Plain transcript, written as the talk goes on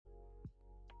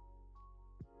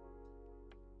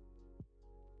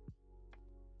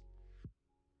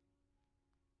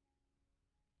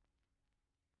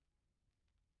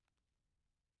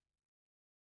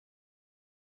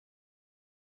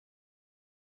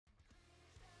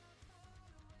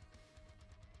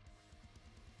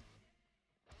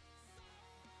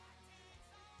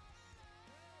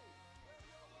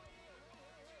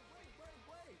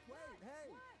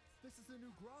the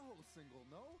new Graho single,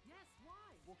 no? Yes,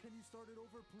 why? Well, can you start it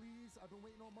over, please? I've been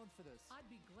waiting all month for this. I'd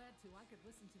be glad to. I could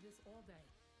listen to this all day.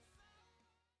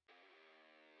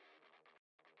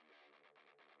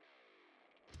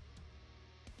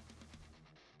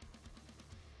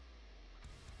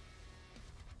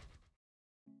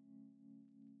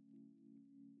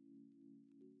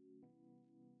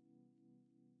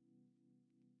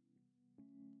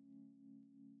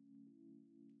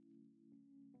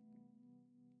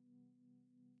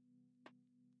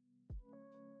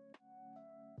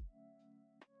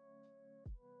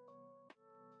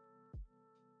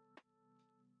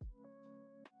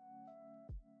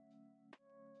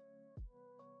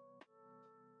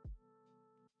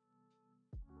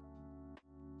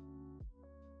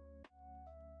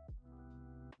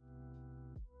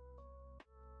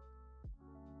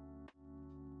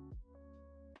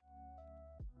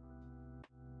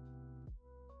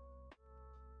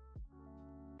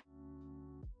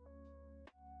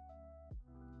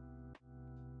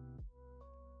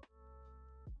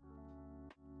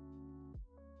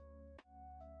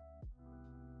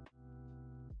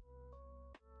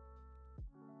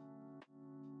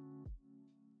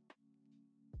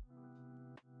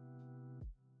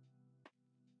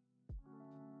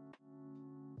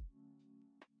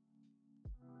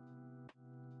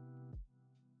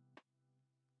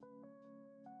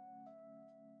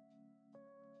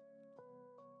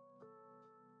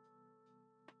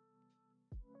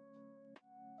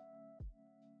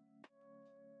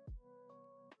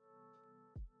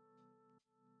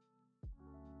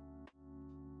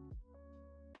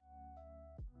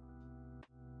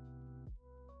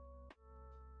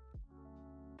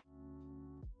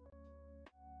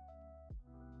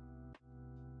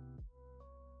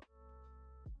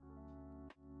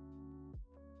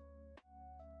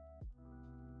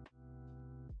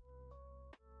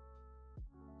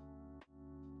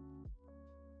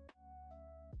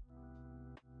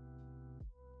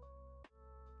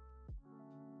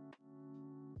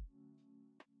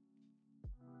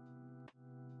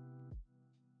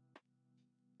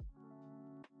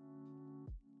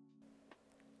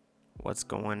 What's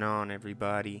going on,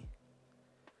 everybody?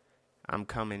 I'm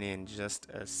coming in just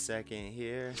a second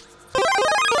here.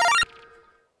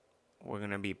 We're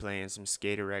gonna be playing some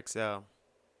Skater XL.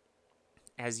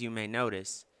 As you may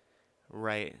notice,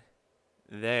 right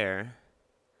there,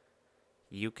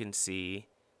 you can see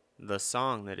the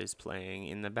song that is playing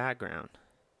in the background.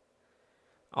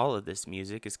 All of this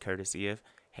music is courtesy of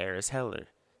Harris Heller,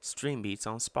 Stream Beats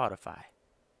on Spotify.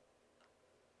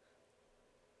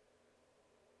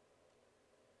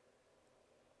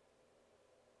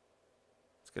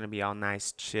 It's gonna be all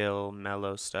nice, chill,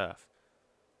 mellow stuff.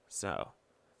 So,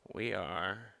 we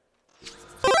are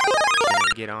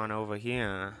gonna get on over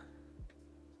here.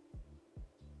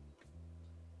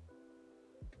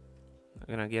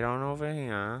 We're gonna get on over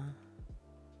here.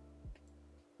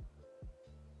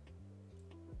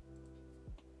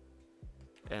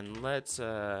 And let's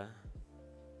go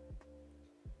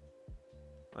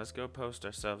post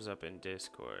ourselves up in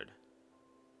Discord.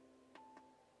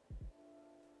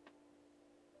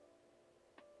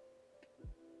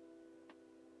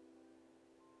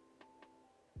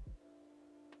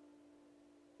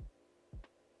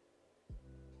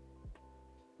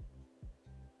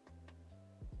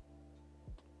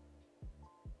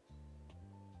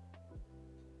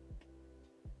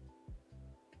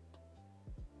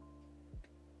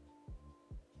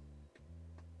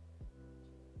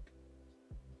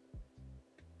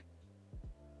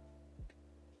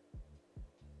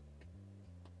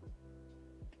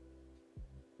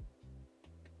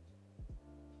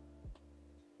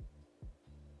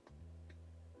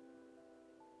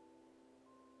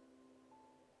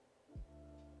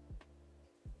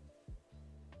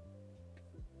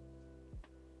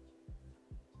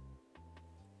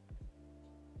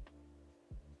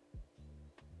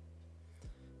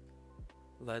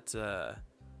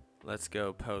 Let's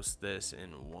go post this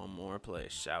in one more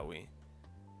place, shall we?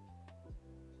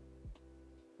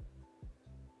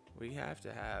 We have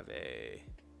to have a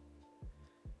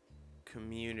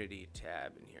community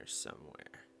tab in here somewhere.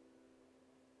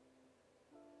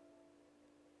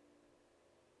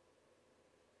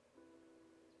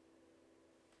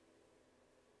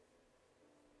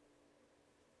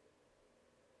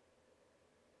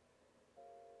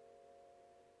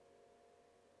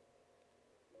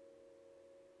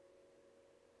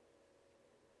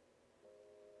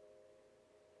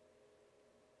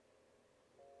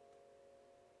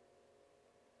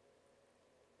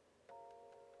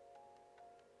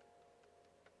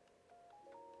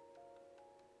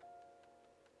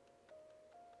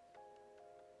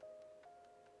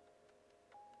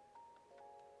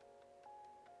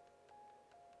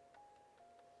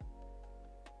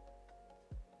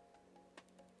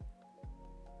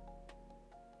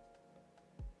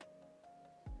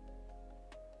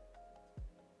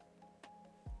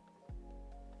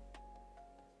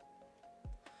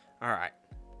 Alright.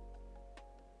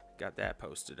 Got that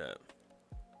posted up.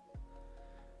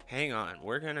 Hang on,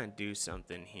 we're gonna do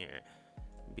something here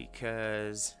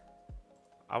because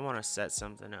I want to set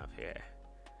something up here.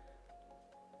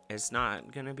 It's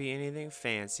not gonna be anything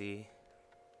fancy.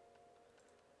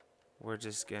 We're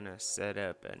just gonna set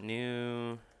up a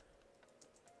new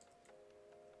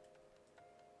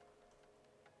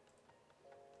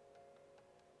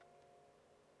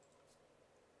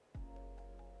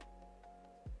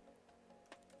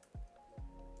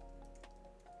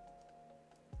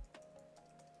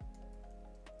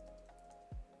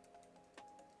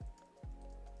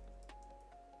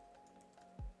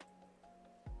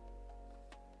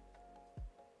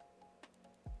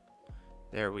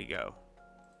There we go.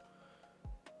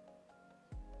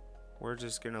 We're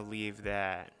just gonna leave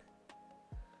that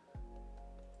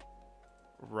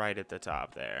right at the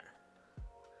top there.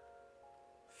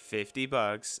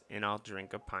 $50 and I'll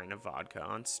drink a pint of vodka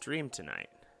on stream tonight.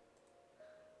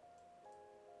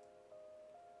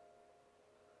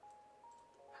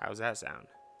 How's that sound?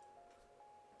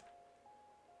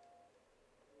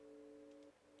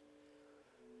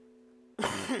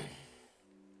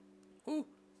 Ooh.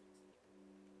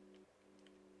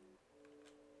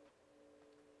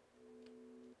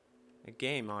 The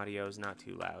game audio is not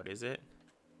too loud, is it?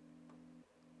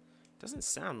 Doesn't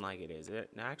sound like it, is it?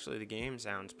 Actually, the game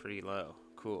sounds pretty low.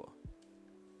 Cool.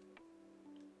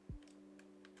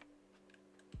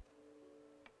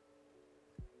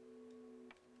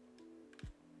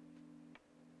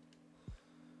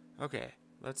 Okay,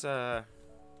 let's do a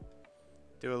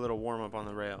little warm up on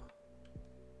the rail.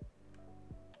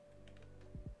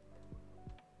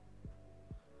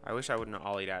 I wish I wouldn't have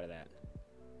ollied out of that.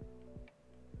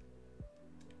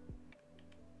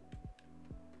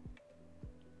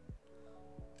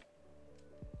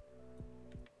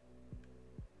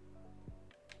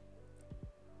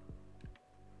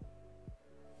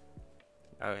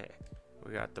 Okay,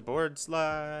 we got the board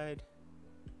slide.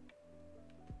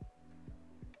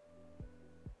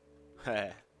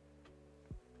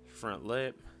 Front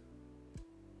lip.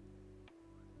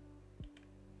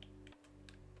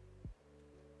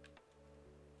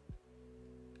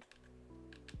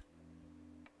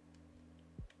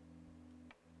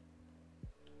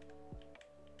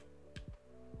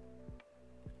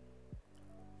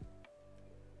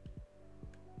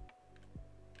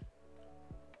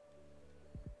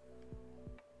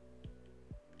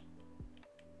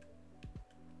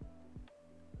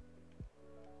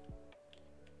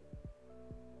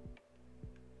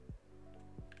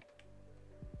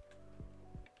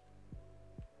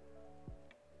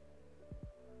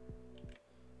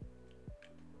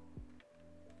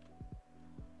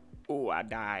 Oh, I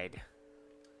died.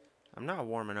 I'm not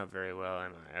warming up very well,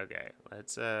 am I? Okay,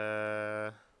 let's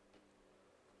I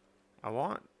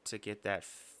want to get that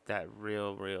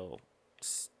real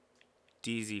Steezy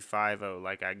 5.0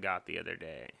 like I got the other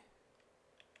day.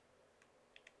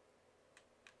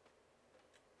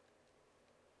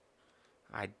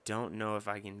 I don't know if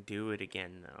I can do it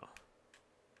again though.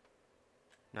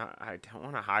 No, I don't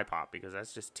want a high pop because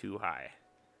that's just too high.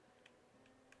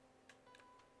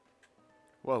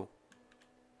 Whoa.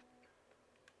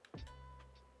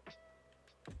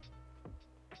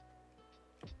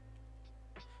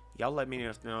 Y'all let me know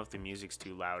if the music's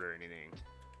too loud or anything.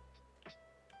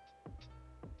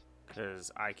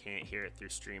 Because I can't hear it through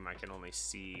stream. I can only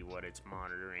see what it's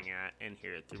monitoring at and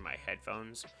hear it through my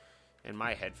headphones. And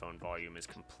my headphone volume is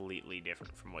completely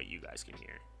different from what you guys can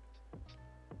hear.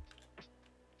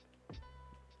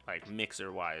 Like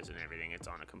mixer-wise and everything, it's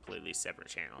on a completely separate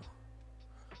channel.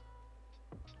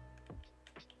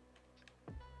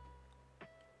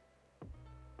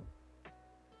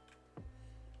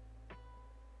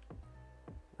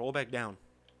 Roll back down.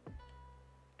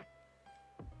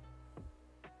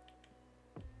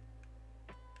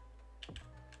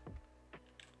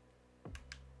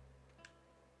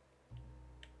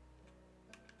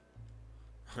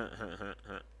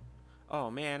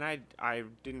 Oh man, I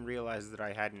didn't realize that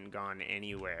I hadn't gone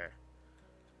anywhere.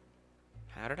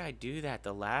 How did I do that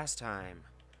the last time?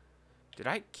 Did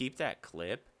I keep that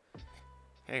clip?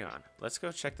 Hang on, let's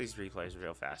go check these replays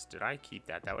real fast. Did I keep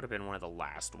that? That would have been one of the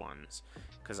last ones.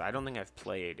 Because I don't think I've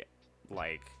played,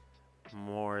 like,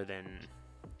 more than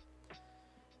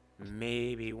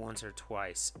maybe once or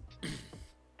twice.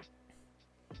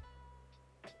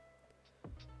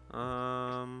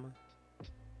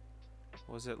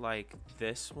 Was it like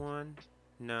this one?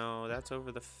 No, that's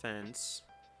over the fence.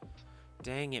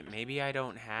 Dang it, maybe I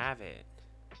don't have it.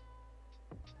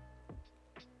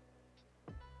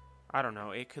 I don't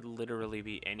know, it could literally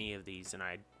be any of these and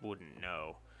I wouldn't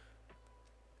know.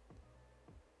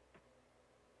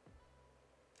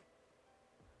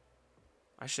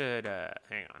 I should,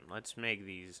 hang on. Let's make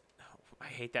these. Oh, I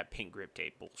hate that pink grip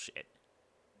tape bullshit.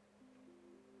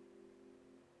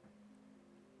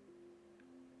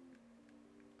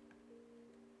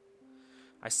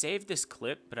 I saved this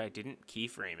clip, but I didn't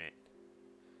keyframe it.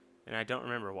 And I don't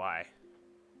remember why.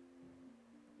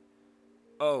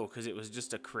 Oh, because it was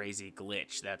just a crazy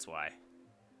glitch. That's why.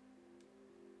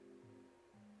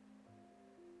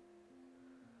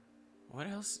 What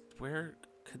else? Where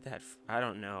could that... I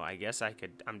don't know. I guess I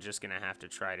could... I'm just going to have to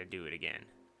try to do it again.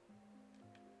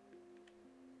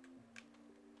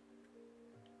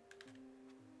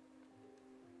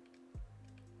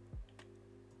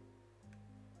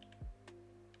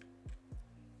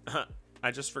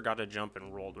 I just forgot to jump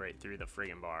and rolled right through the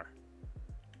friggin' bar.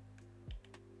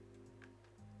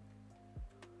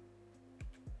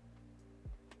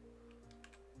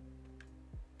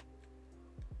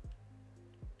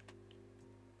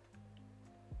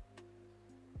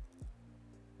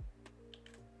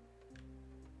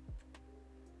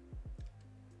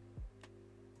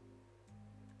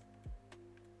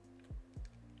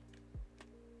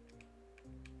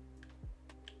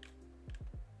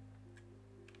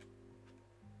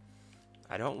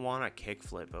 I don't want to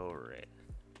kickflip over it.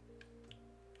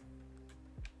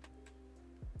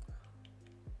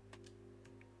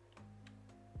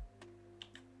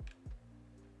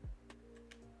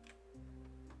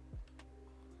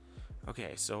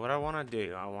 Okay, so what I want to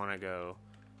do, I want to go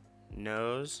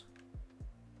nose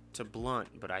to blunt,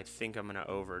 but I think I'm going to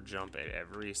over jump it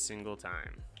every single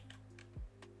time.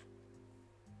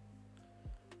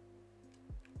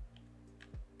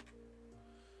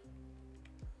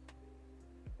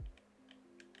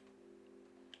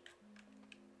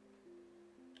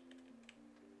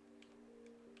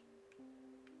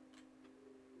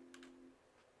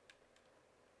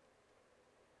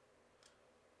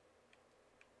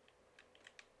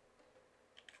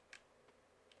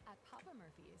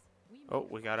 Oh,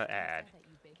 we got to add.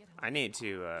 I need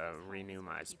to renew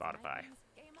my Spotify.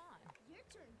 Your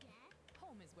turn, Dad.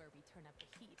 Home is where we turn up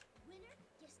the heat. Winner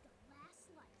gets the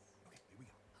last slice. Okay, here we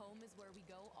go. Home is where we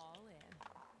go all in.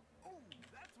 Oh,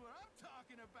 that's what I'm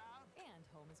talking about. And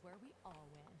home is where we all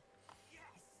win.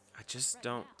 I just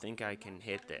don't think I can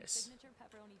hit this. Signature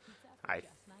pepperoni pizza for I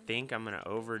just $9. think I'm going to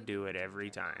overdo it every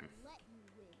time. Let you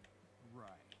win.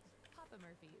 Right. Papa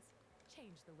Murphy's.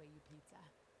 Change the way you pizza.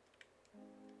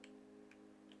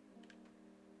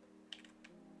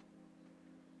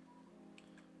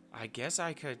 I guess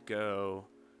I could go...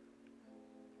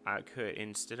 I could,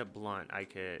 instead of blunt, I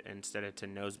could, instead of to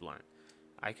nose blunt,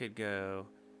 I could go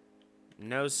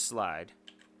nose slide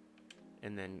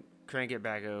and then crank it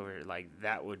back over. Like,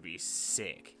 that would be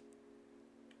sick.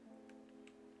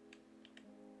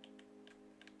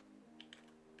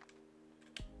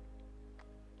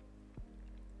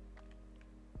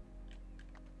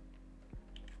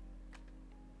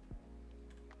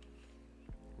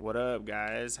 What up,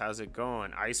 guys? How's it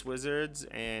going? Ice Wizards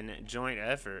and Joint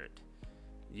Effort.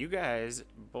 You guys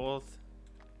both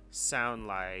sound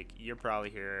like you're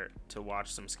probably here to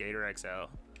watch some Skater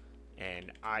XL,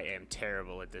 and I am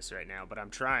terrible at this right now, but I'm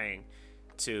trying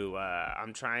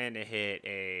to hit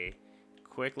a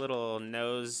quick little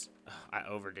nose. I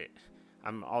overdid it.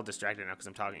 I'm all distracted now because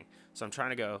I'm talking. So I'm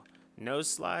trying to go nose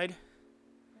slide,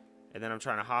 and then I'm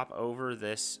trying to hop over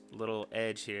this little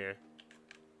edge here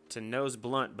to nose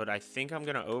blunt, but I think I'm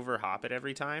gonna over hop it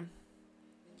every time.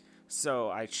 So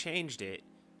I changed it,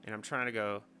 and I'm trying to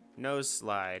go nose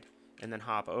slide and then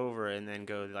hop over and then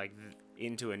go like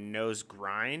into a nose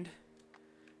grind,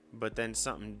 but then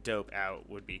something dope out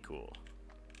would be cool.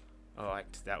 Oh,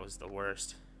 that was the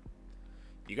worst.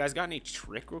 You guys got any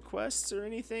trick requests or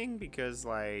anything? Because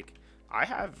like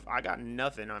I got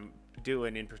nothing I'm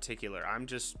doing in particular. I'm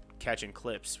just catching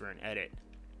clips for an edit.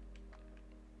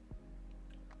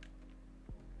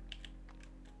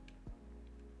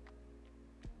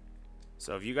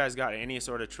 So if you guys got any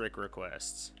sort of trick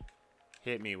requests,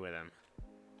 hit me with them.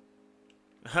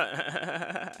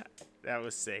 That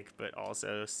was sick, but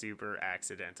also super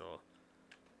accidental.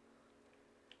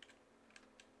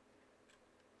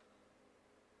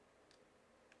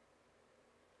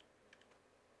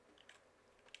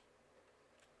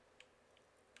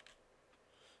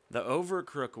 The over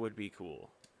crook would be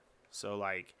cool. So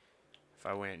like, if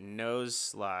I went nose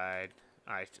slide,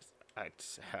 I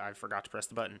forgot to press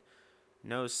the button.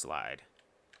 Nose slide.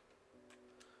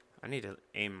 I need to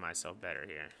aim myself better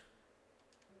here.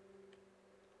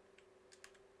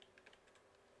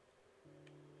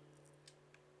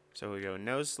 So we go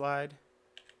nose slide.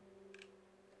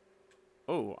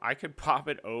 Oh, I could pop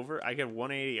it over. I could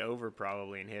 180 over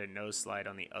probably and hit a nose slide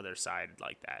on the other side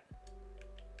like that.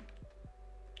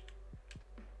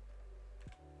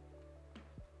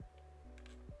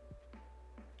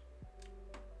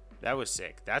 That was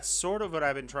sick. That's sort of what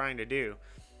I've been trying to do.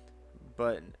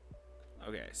 But,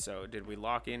 okay, so did we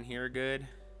lock in here good?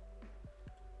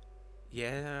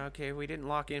 Yeah, okay, we didn't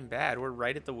lock in bad. We're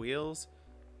right at the wheels.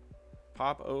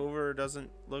 Pop over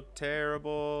doesn't look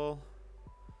terrible.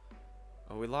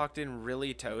 Oh, we locked in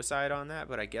really toe side on that,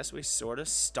 but I guess we sort of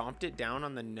stomped it down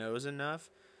on the nose enough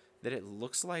that it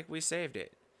looks like we saved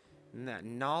it. And that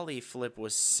nollie flip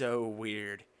was so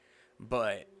weird,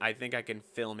 but I think I can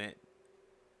film it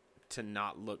to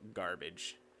not look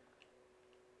garbage.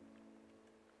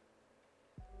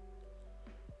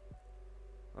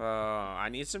 Oh, I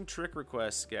need some trick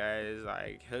requests, guys.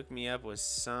 Like, hook me up with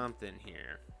something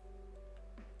here.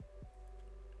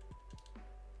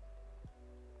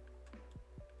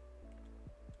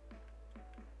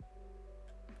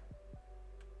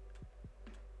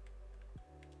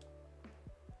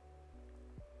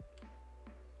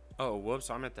 Oh, whoops,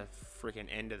 I'm at the freaking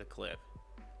end of the clip.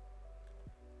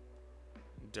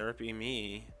 Derpy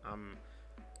me. I'm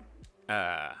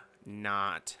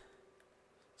not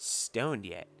stoned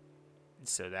yet.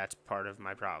 So that's part of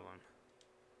my problem.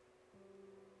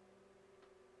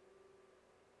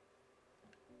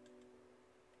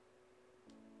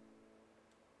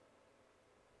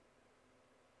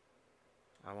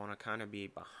 I want to kind of be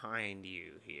behind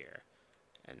you here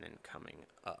and then coming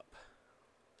up.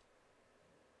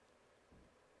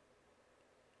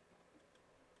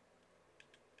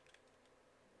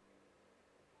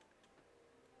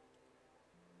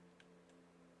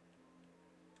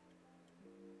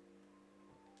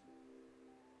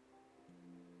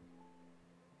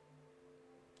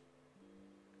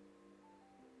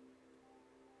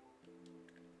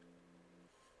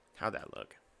 How'd that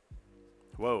look?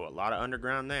 Whoa, a lot of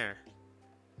underground there.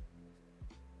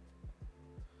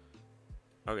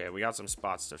 Okay, we got some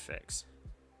spots to fix.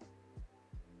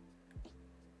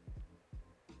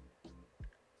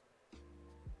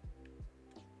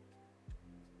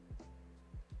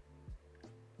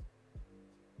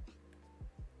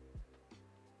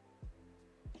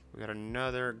 We got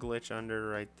another glitch under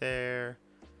right there.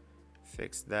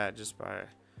 Fix that just by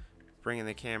bringing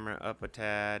the camera up a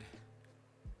tad.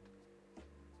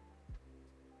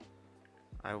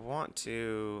 I want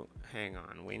to, hang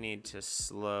on, we need to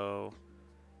slow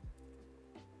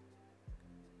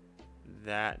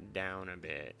that down a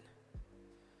bit.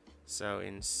 So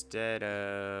instead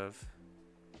of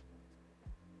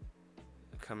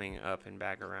coming up and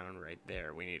back around right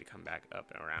there, we need to come back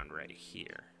up and around right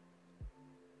here.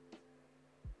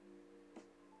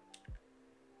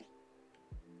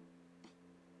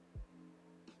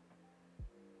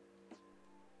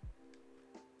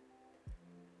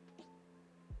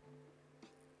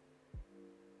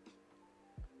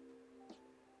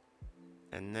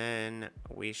 And then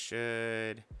we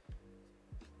should,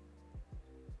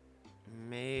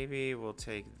 maybe we'll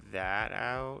take that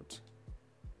out.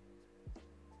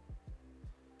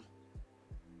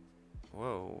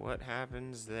 Whoa, what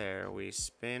happens there? We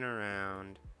spin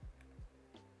around.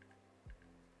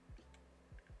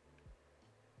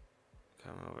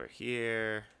 Come over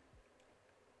here.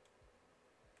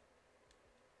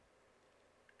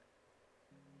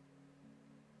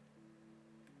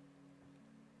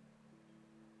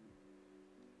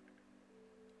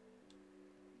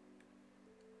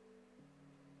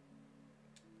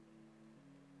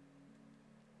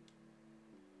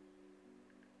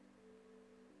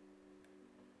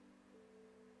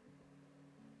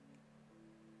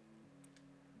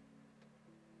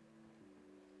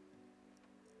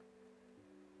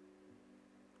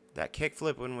 That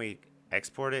kickflip when we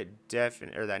export it,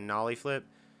 or that nollie flip,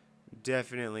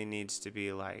 definitely needs to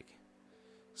be like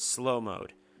slow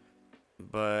mode.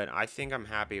 But I think I'm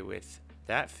happy with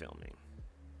that filming.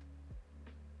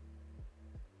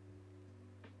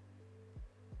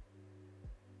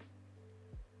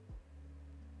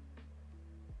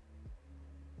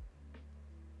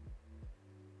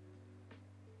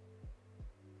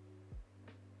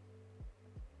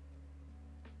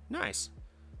 Nice.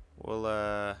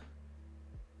 We'll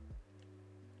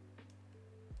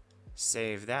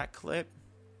save that clip.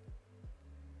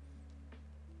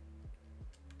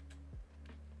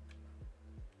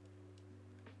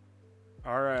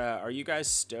 Are you guys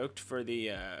stoked for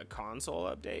the console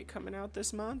update coming out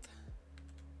this month?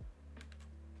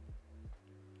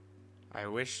 I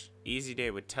wish Easy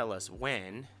Day would tell us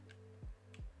when.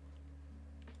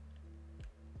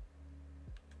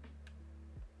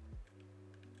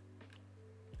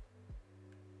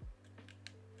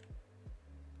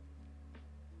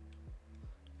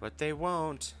 But they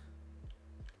won't.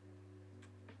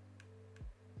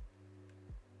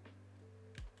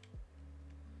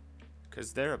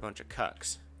 Because they're a bunch of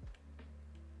cucks.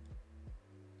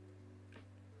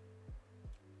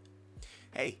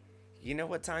 Hey, you know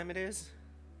what time it is?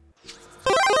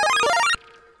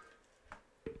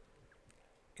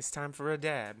 It's time for a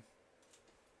dab.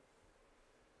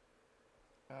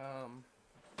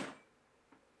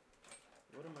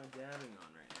 What am I dabbing on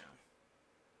right now?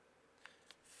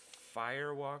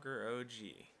 Firewalker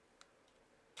OG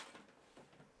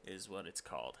is what it's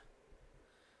called.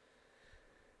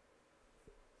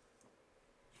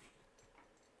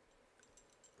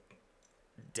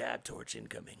 Dab torch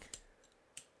incoming.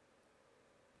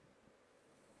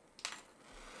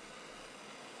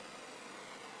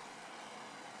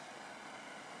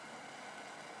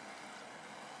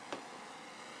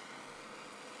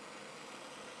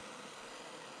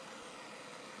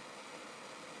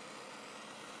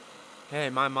 Hey,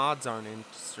 my mods aren't in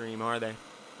stream, are they?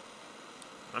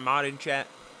 My mod in chat?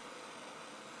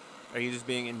 Are you just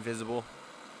being invisible?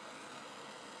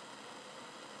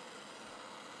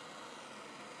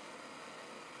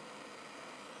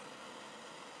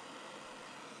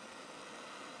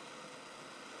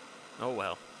 Oh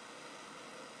well.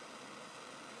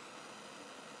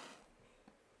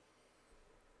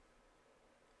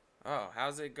 Oh,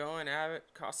 how's it going, Abbott,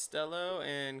 Costello,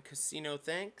 and Casino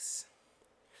Thanks?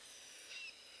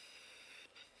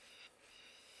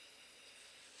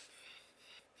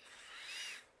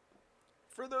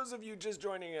 For those of you just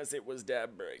joining us, it was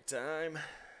dab break time.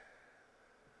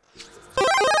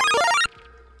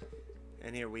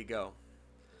 And here we go.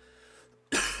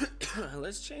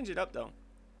 Let's change it up though.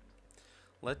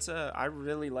 Let's I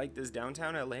really like this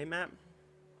downtown LA map.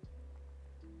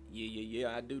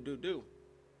 Yeah, I do.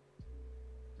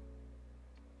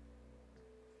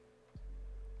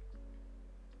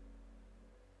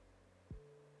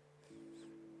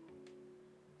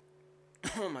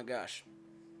 Oh my gosh.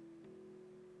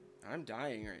 I'm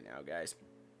dying right now, guys.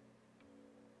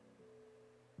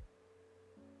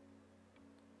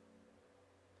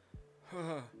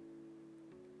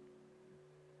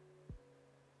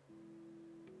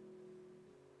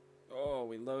 Oh,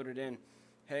 we loaded in.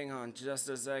 Hang on just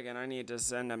a second. I need to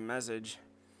send a message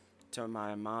to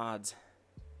my mods.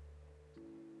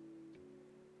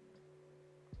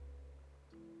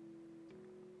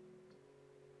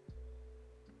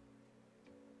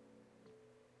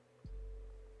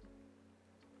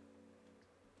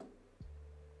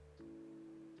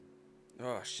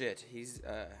 Oh shit, he's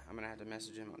I'm gonna have to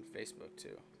message him on Facebook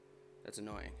too. That's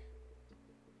annoying.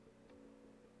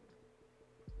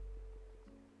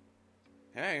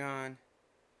 Hang on.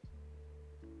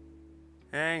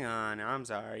 I'm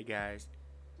sorry, guys.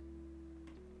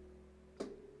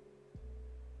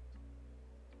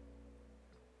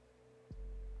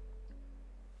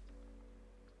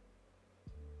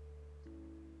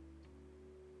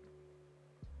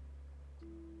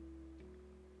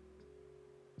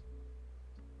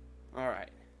 Alright.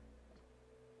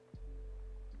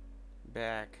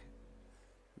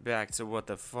 Back to what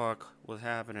the fuck was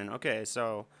happening. Okay,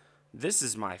 so this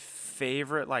is my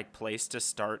favorite like place to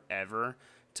start ever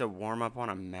to warm up on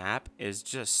a map. Is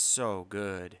just so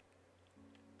good.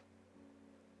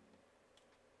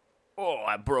 Oh,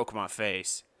 I broke my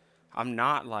face. I'm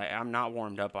not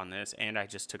warmed up on this, and I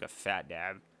just took a fat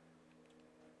dab.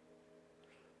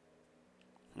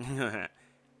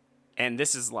 And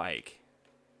this is like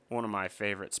one of my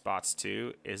favorite spots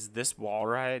too, is this wall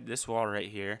ride. This wall right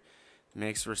here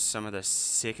makes for some of the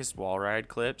sickest wall ride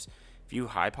clips. If you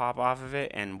high pop off of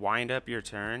it and wind up your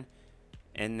turn,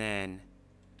 and then,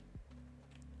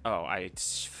 oh, I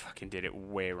fucking did it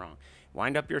way wrong.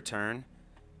 Wind up your turn,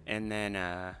 and then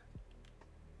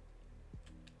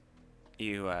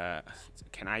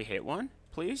can I hit one,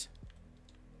 please?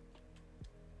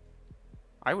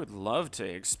 I would love to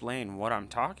explain what I'm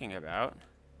talking about.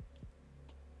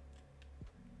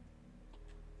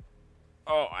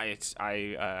 Oh, I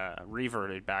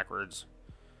reverted backwards.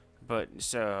 But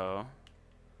so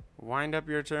wind up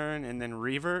your turn and then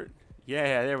revert.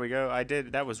 Yeah, there we go. I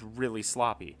did. That was really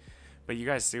sloppy. But you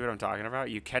guys see what I'm talking about?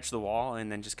 You catch the wall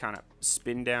and then just kind of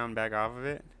spin down back off of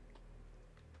it.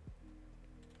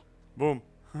 Boom.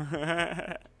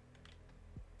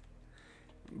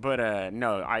 But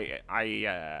no,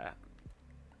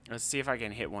 let's see if I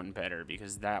can hit one better,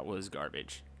 because that was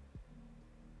garbage.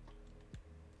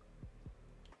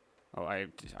 Oh, I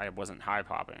wasn't high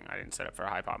popping. I didn't set up for a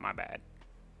high pop. My bad.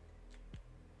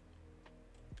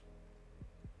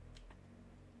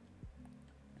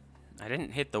 I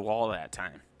didn't hit the wall that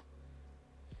time.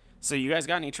 So you guys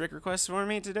got any trick requests for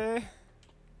me today?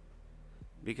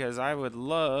 Because I would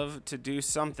love to do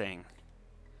something.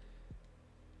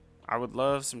 I would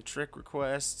love some trick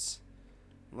requests.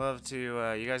 Love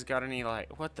to, you guys got any,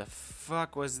 like, what the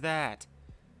fuck was that?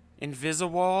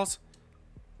 Invisawalls?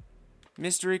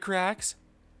 Mystery cracks.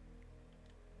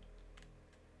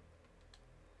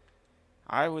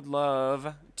 I would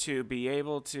love to be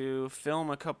able to film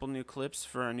a couple new clips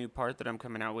for a new part that I'm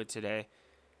coming out with today.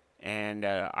 And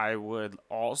I would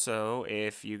also,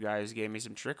 if you guys gave me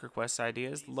some trick request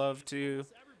ideas, love to...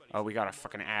 Oh, we got a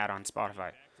fucking ad on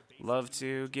Spotify. Love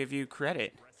to give you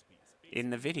credit in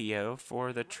the video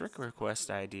for the trick request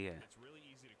idea. It's really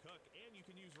easy to cook, and you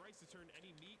can use rice to turn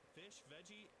any meat, fish,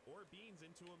 veggie, or beans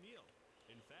into a meal.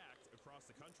 In fact, across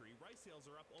the country, rice sales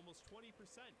are up almost 20%.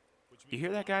 You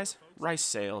hear that, guys? Rice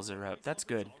sales are up. That's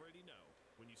good.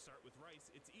 When you start with rice,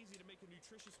 it's easy to make a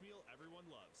nutritious meal everyone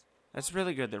loves. That's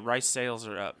really good. The rice sales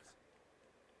are up.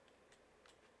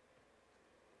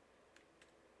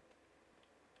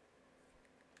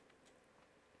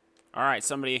 All right,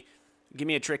 somebody, give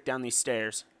me a trick down these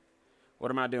stairs. What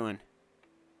am I doing?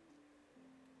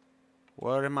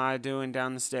 What am I doing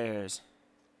down the stairs?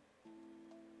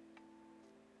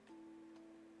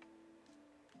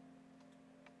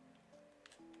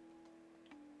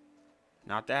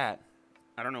 Not that.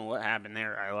 I don't know what happened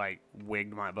there. I, like,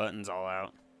 wigged my buttons all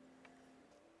out.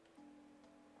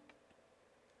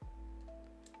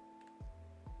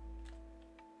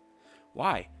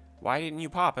 Why? Why didn't you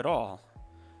pop at all?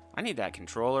 I need that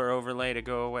controller overlay to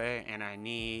go away, and I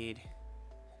need...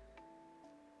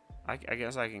 I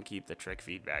guess I can keep the trick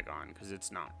feedback on, because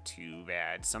it's not too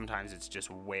bad. Sometimes it's just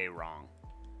way wrong.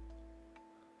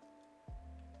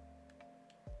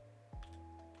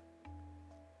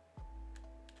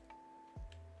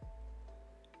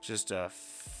 Just a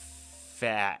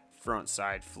fat front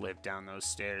side flip down those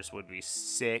stairs would be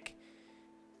sick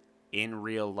in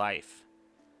real life.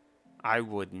 I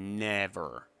would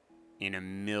never in a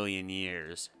million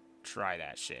years try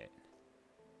that shit.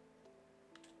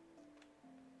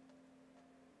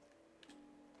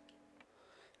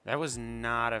 That was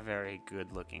not a very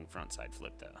good looking front side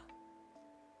flip though.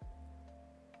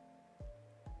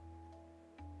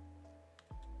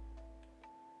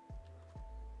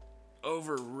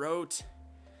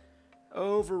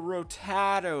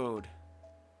 Over-rotadoed.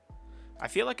 I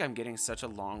feel like I'm getting such a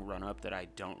long run up that I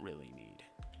don't really need.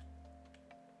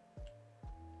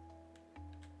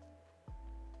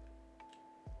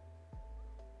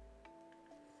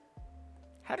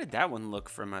 How did that one look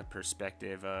from a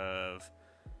perspective of...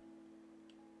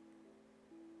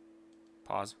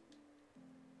 Pause.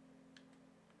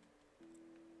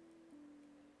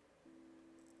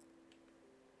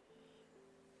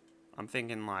 I'm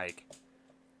thinking like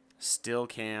still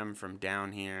cam from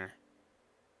down here.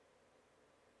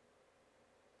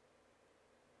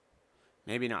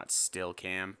 Maybe not still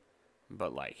cam,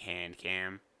 but like hand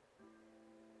cam.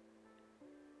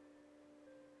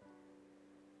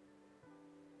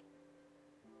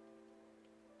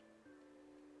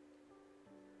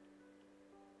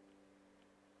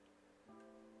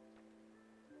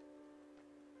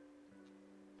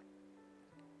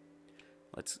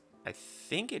 I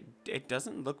think it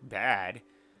doesn't look bad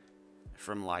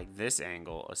from like this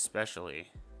angle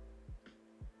especially.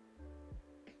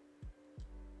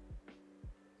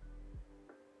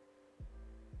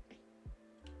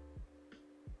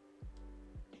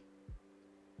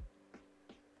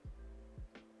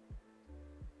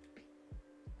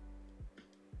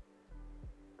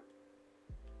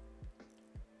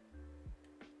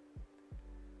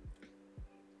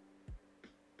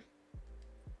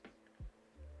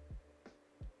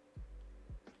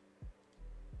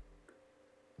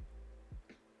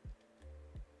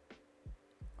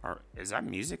 Is that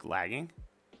music lagging?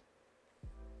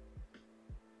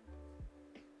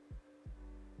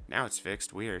 Now it's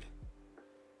fixed. Weird.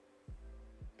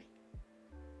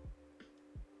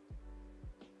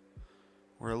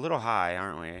 We're a little high,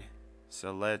 aren't we?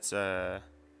 So let's come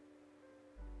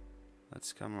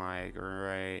like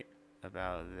right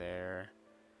about there,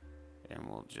 and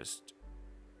we'll just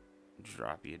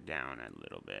drop you down a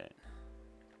little bit.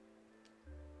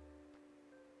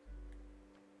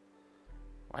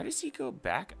 Why does he go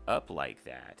back up like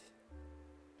that?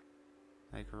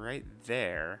 Like right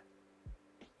there.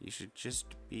 You should just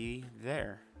be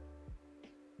there.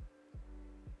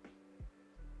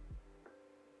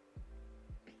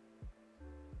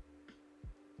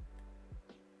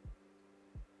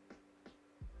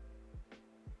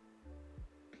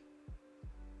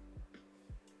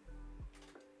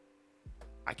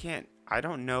 I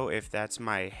don't know if that's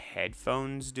my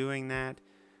headphones doing that,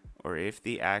 or if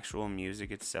the actual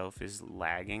music itself is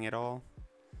lagging at all.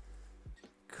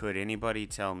 Could anybody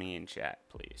tell me in chat,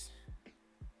 please?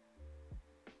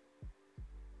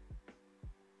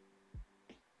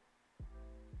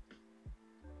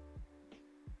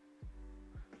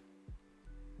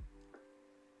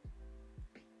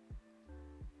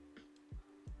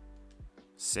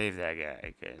 Save that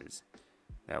guy, because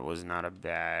that was not a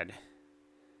bad...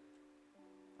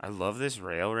 I love this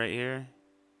rail right here.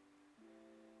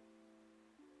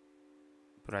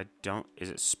 But I don't... Is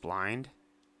it splined?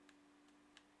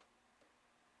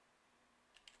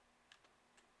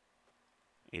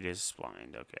 It is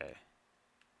splined, okay.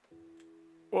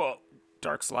 Well,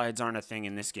 dark slides aren't a thing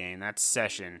in this game. That's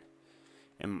Session.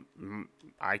 And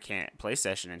I can't play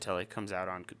Session until it comes out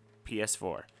on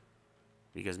PS4.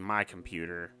 Because my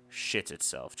computer shits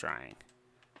itself trying.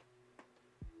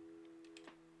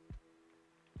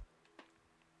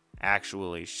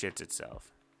 Actually shits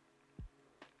itself.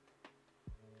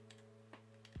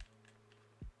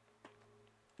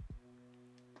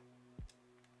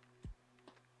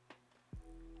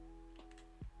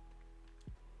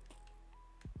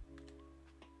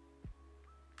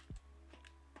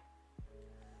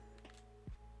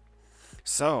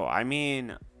 So, I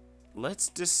mean, let's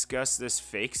discuss this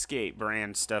Fake Skate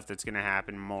brand stuff that's going to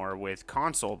happen more with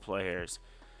console players.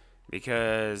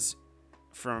 Because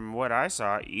from what I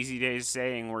saw, Easy Day's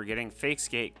saying we're getting Fake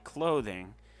Skate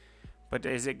clothing. But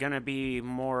is it going to be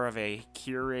more of a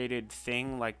curated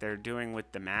thing like they're doing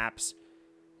with the maps?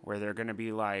 Where they're going to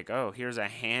be like, oh, here's a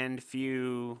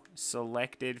few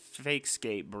selected Fake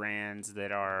Skate brands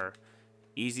that are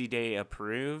Easy Day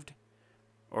approved?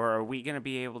 Or are we going to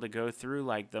be able to go through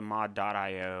like the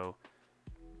mod.io,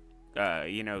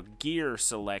 gear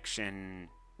selection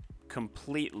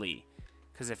completely?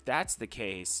 Because if that's the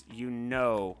case,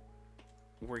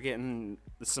 we're getting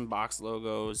some box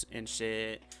logos and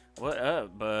shit. What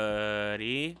up,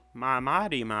 buddy? My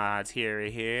Moddy Mods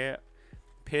here.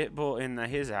 Pitbull in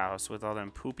his house with all them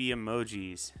poopy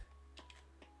emojis.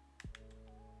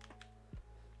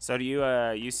 So do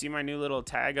you see my new little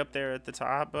tag up there at the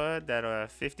top, bud? That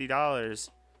 $50.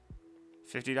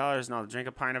 $50 and I'll drink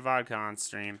a pint of vodka on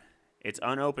stream. It's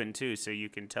unopened too, so you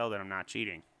can tell that I'm not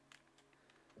cheating.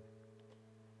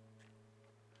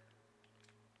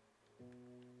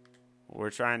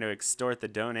 We're trying to extort the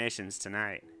donations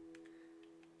tonight.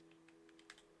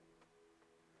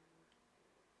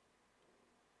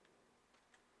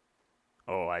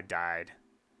 Oh, I died.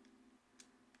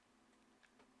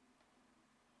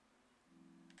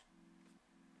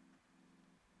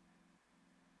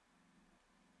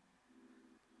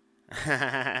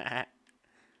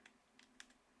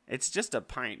 It's just a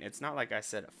pint. It's not like I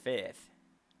said a fifth.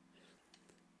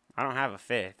 I don't have a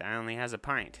fifth. I only has a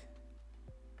pint.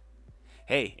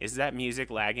 Hey, is that music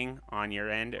lagging on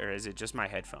your end, or is it just my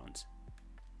headphones?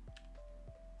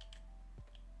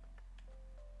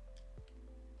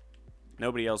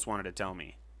 Nobody else wanted to tell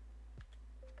me.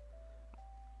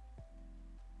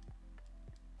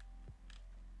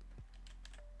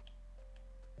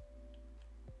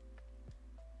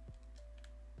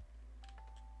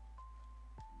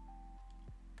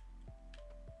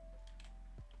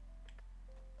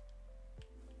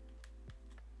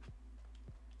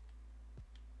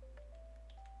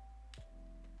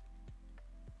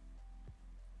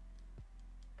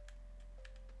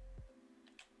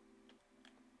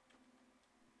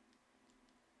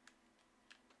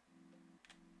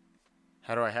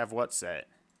 How do I have what set?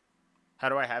 How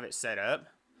do I have it set up?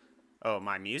 Oh,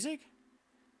 my music?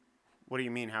 What do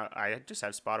you mean? How I just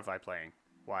have Spotify playing.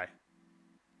 Why?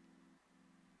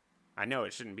 I know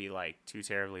it shouldn't be like too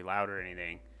terribly loud or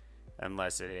anything,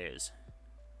 unless it is.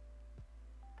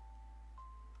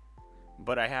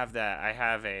 But I have that. I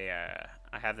have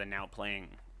the now playing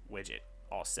widget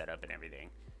all set up and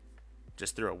everything,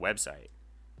 just through a website.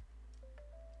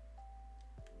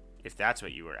 If that's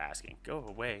what you were asking, go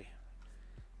away.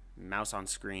 Mouse on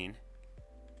screen.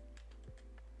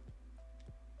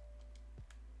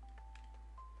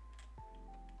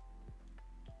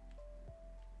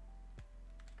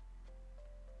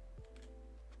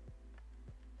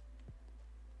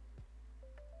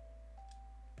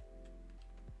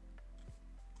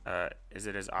 Is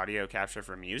it as audio capture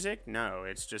for music? No,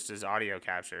 it's just as audio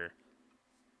capture.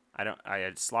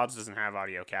 Slobs doesn't have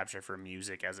audio capture for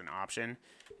music as an option,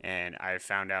 and I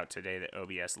found out today that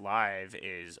OBS Live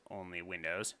is only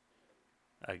Windows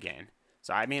again.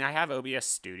 So I mean, I have OBS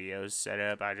Studios set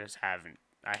up. I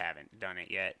haven't done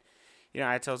it yet. You know,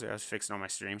 I told you I was fixing all my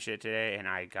stream shit today, and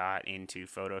I got into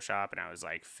Photoshop, and I was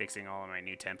like fixing all of my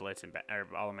new templates and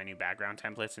all of my new background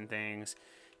templates and things,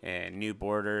 and new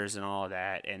borders and all of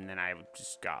that, and then I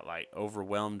just got like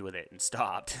overwhelmed with it and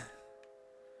stopped.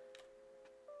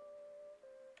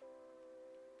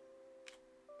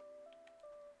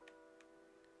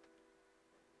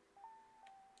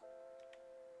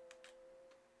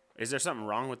 Is there something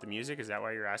wrong with the music? Is that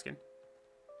why you're asking?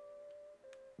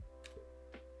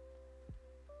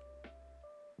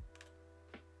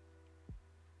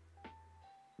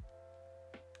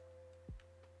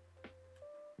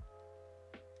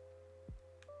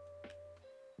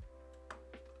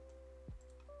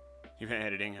 You've been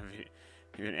editing.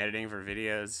 You've been editing for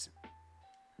videos.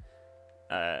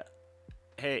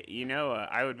 Hey, you know,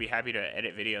 I would be happy to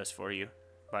edit videos for you.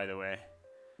 By the way,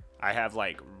 I have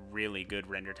like really good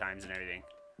render times and everything,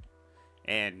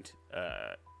 and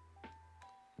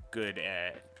good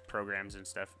programs and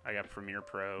stuff. I got Premiere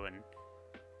Pro and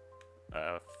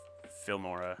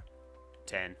Filmora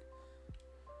 10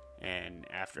 and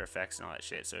After Effects and all that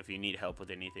shit. So if you need help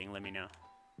with anything, let me know.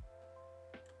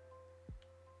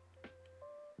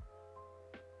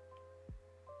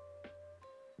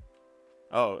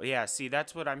 Oh yeah, see,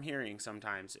 that's what I'm hearing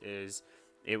sometimes is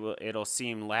it'll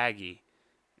seem laggy,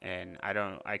 and I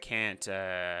don't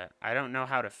know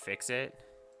how to fix it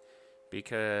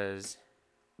because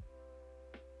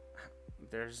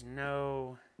there's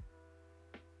no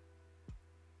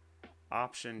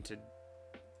option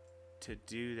to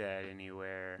do that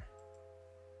anywhere.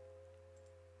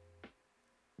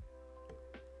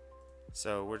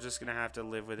 So we're just gonna have to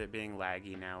live with it being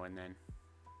laggy now and then.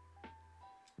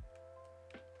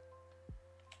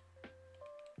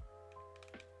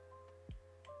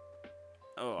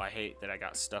 Oh, I hate that I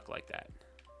got stuck like that.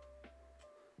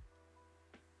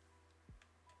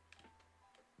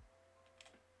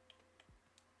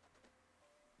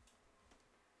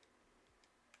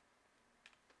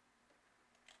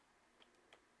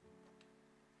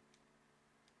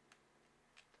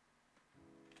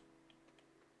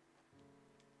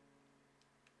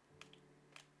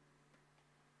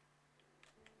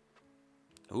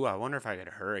 Ooh, I wonder if I could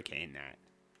hurricane that.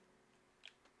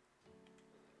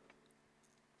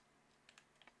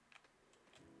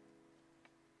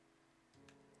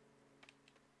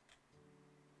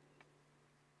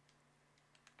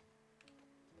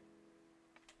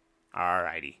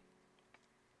 Alrighty.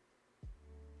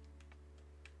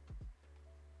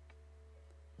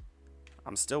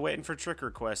 I'm still waiting for trick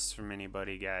requests from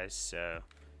anybody, guys, so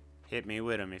hit me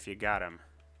with them if you got them.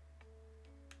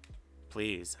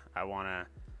 Please, I wanna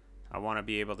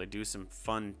be able to do some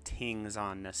fun things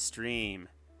on the stream.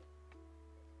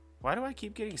 Why do I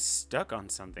keep getting stuck on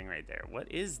something right there?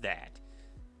 What is that?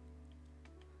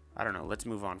 I don't know. Let's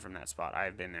move on from that spot.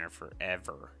 I've been there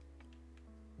forever.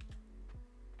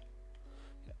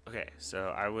 Okay,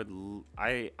 so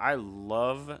I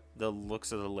love the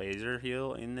looks of the laser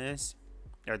heal in this,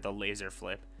 or the laser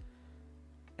flip.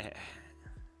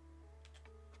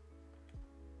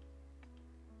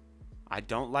 I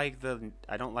don't like the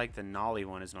nollie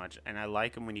one as much, and I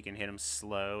like him when you can hit him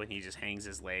slow and he just hangs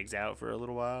his legs out for a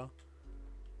little while.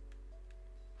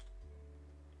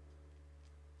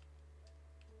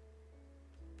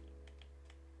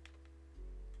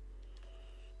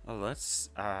 Oh, let's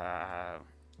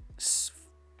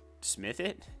smith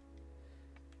it.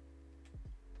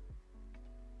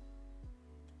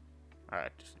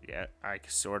 Yeah, I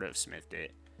sort of smithed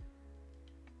it.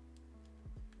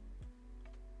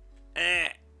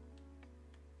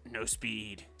 No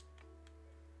speed.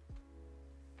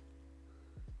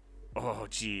 Oh,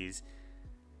 jeez.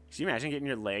 Can you imagine getting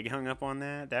your leg hung up on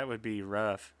that? That would be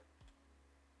rough.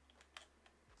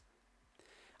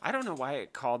 I don't know why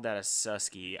it called that a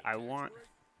Susky. I want...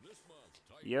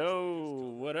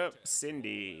 Yo, what up,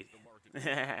 Cindy?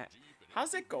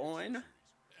 How's it going,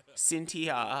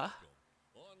 Cynthia?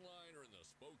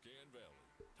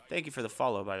 Thank you for the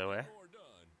follow, by the way.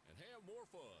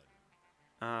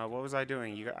 What was I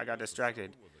doing? I got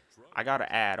distracted. I got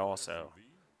to add also.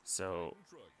 So,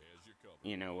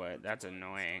 you know what? That's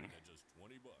annoying.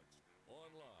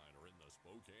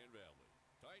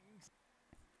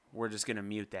 We're just going to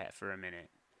mute that for a minute.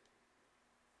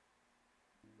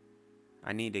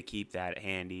 I need to keep that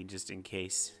handy just in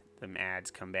case them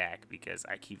ads come back because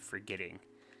I keep forgetting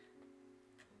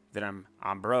that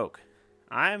I'm broke.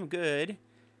 I'm good.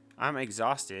 I'm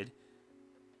exhausted.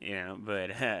 You know,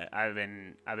 but I've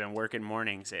been working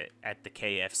mornings at the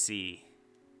KFC.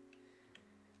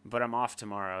 But I'm off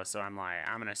tomorrow, so I'm like,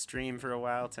 I'm gonna stream for a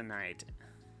while tonight.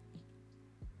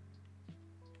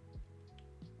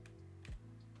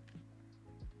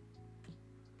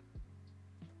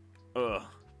 Ugh.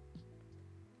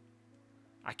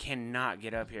 I cannot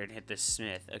get up here and hit this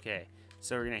smith. Okay,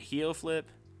 so we're gonna heel flip.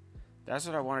 That's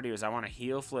what I want to do, is I want to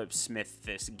heel flip smith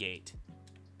this gate.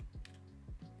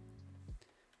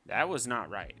 That was not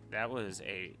right. That was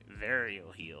a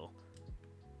varial heel.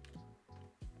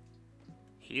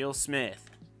 Heel smith.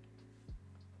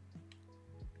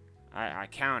 I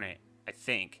count it, I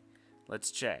think.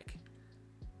 Let's check.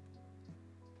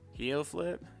 Heel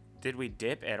flip. Did we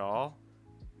dip at all?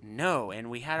 No, and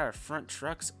we had our front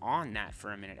trucks on that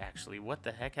for a minute, actually. What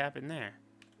the heck happened there?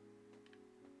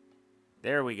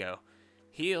 There we go.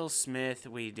 Heel smith,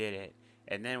 we did it.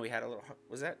 And then we had a little,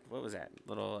 what was that?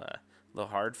 Little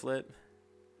hard flip.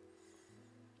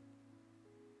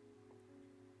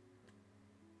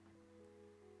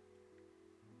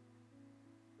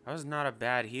 That was not a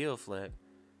bad heel flip.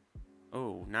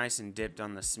 Oh, nice and dipped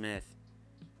on the Smith.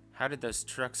 How did those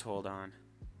trucks hold on?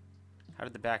 How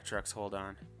did the back trucks hold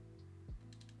on?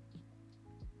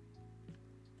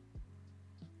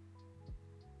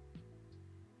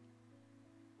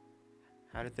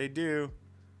 How did they do?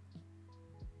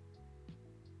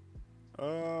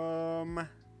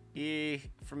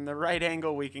 From the right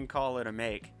angle, we can call it a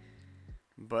make.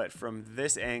 But from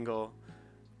this angle,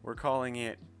 we're calling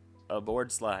it a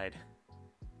board slide.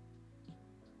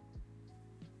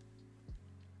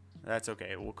 That's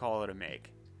okay. We'll call it a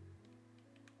make.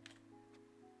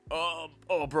 Oh,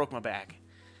 broke my back.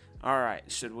 All right.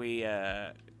 Should we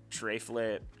tray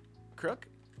flip crook?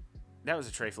 That was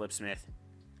a tray flip Smith.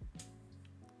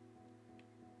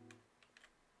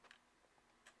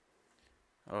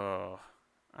 Oh,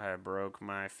 I broke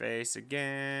my face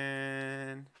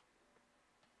again.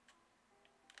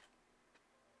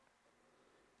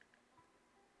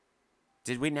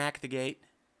 Did we knack the gate?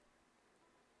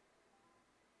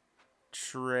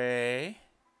 Tray.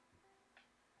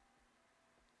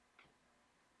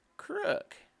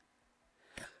 Crook.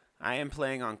 I am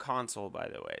playing on console, by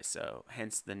the way, so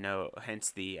hence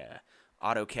the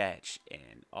auto catch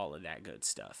and all of that good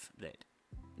stuff that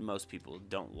most people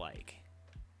don't like.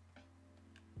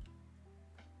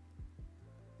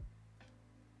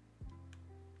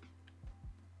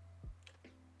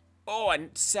 Oh, I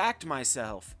sacked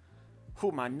myself.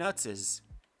 Who my nuts is.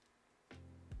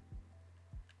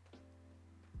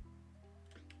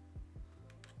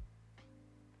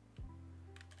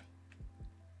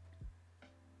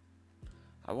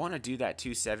 I want to do that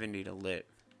 270 to lip.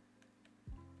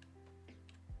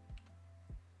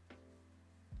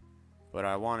 But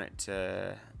I want it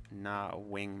to not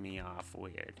wing me off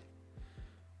weird.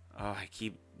 Oh, I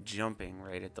keep jumping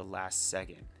right at the last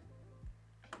second.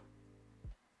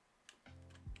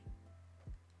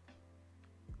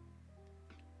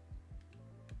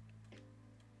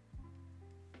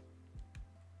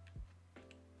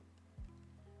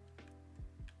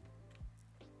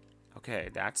 Okay,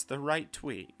 that's the right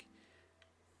tweak.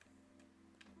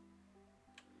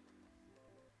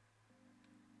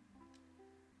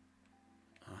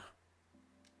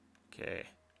 Okay.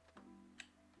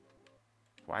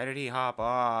 Why did he hop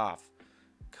off?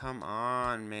 Come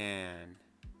on, man.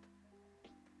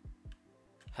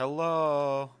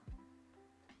 Hello?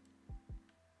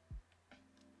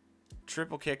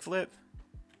 Triple kickflip?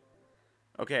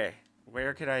 Okay,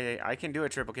 where could I can do a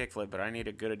triple kickflip, but I need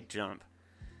a good jump.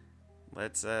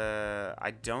 Let's,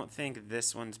 I don't think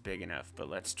this one's big enough, but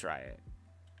let's try it.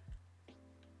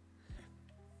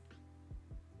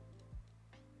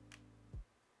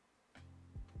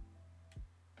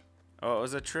 Oh, it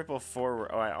was a triple forward.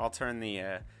 Oh, I'll turn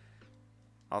the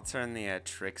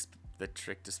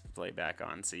trick display back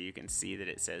on so you can see that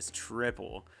it says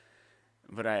triple.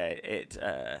 But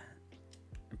I'm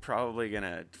probably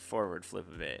gonna forward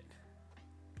flip a bit.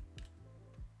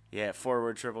 Yeah,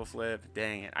 forward triple flip.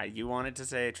 Dang it. You wanted to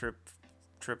say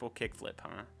triple kick flip,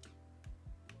 huh?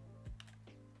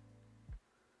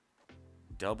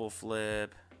 Double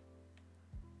flip.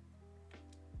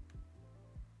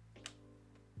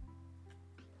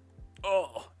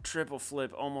 Oh, triple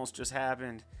flip almost just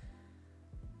happened.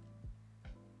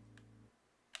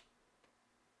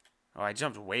 Oh, I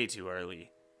jumped way too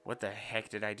early. What the heck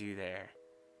did I do there?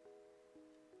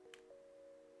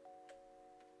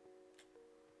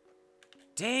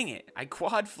 Dang it, I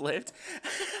quad flipped.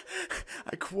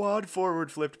 I quad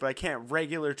forward flipped, but I can't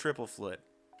regular triple flip.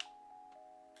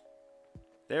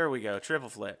 There we go, triple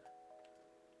flip.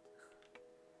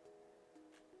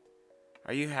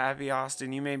 Are you happy,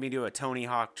 Austin? You made me do a Tony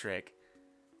Hawk trick.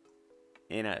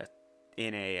 Yeah.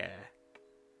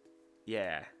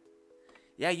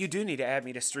 Yeah, you do need to add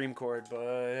me to StreamCord,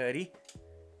 buddy.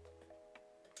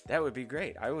 That would be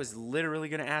great. I was literally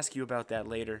going to ask you about that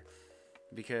later.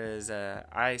 Because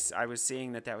I was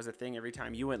seeing that was a thing every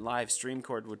time you went live,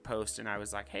 StreamCord would post, and I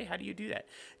was like, hey, how do you do that?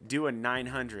 Do a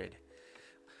 900.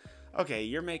 Okay,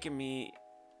 you're making me...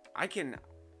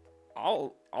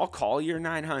 I'll call your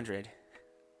 900.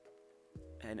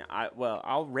 And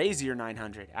I'll raise your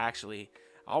 900, actually.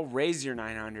 I'll raise your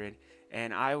 900,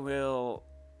 and I will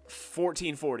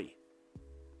 1440.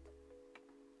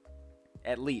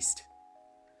 At least.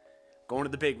 Going to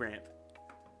the big ramp.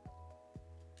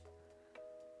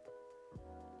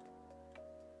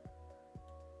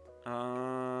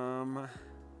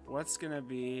 What's gonna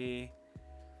be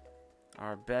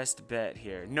our best bet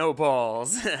here? No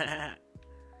balls.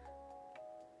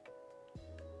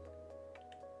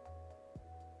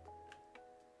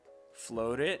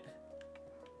 Float it.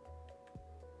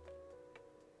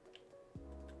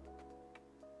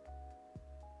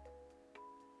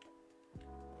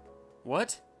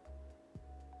 What?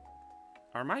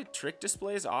 Are my trick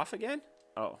displays off again?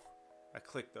 Oh, I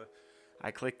clicked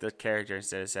the character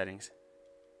instead of settings.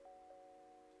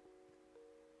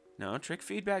 No, trick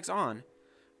feedback's on.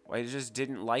 Well, I just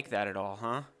didn't like that at all,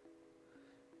 huh?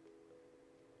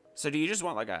 So do you just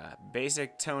want like a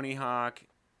basic Tony Hawk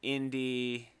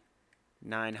Indy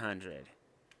 900?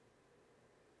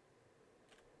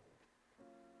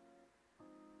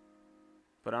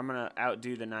 But I'm going to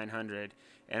outdo the 900.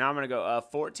 And I'm going to go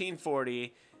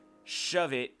 1440,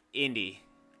 shove it, Indy.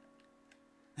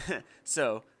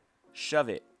 So, shove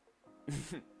it.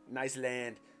 Nice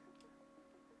land.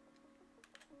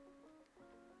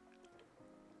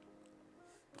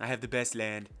 I have the best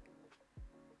land.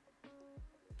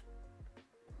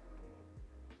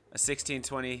 A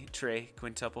 1620 tray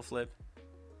quintuple flip.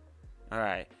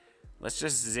 Alright. Let's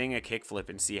just zing a kickflip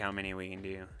and see how many we can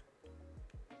do.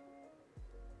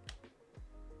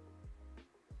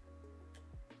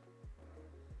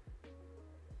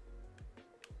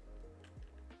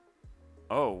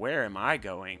 Oh, where am I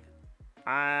going?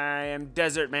 I am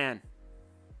Desert Man.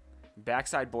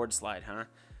 Backside board slide, huh?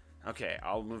 Okay,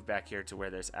 I'll move back here to where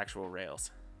there's actual rails.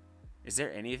 Is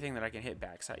there anything that I can hit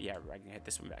backside? Yeah, I can hit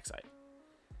this one backside.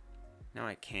 No,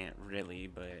 I can't really,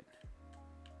 but...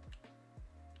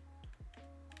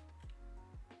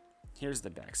 Here's the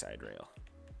backside rail.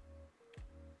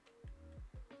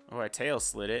 Oh, I tail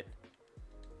slid it.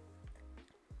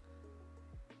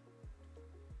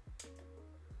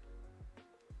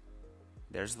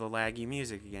 There's the laggy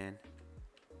music again.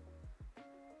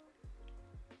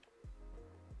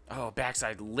 Oh,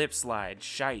 backside lip slide.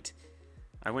 Shite.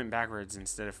 I went backwards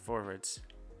instead of forwards.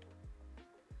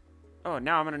 Oh,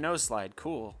 now I'm going to nose slide.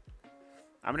 Cool.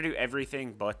 I'm going to do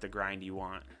everything but the grind you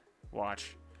want.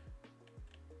 Watch.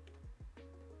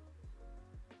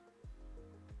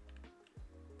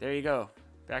 There you go.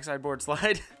 Backside board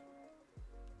slide.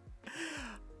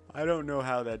 I don't know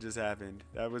how that just happened.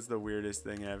 That was the weirdest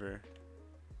thing ever.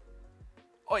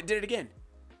 Oh, it did it again.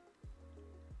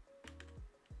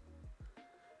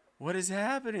 What is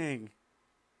happening?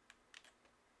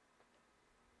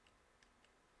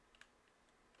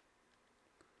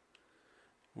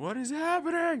 What is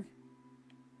happening?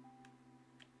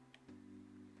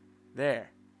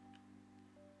 There.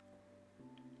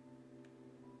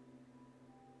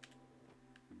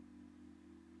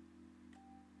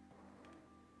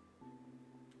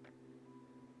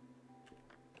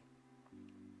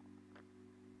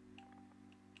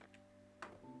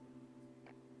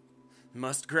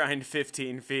 Must grind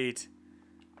 15 feet.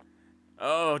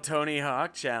 Oh, Tony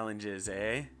Hawk challenges,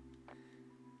 eh?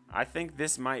 I think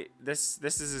this might... This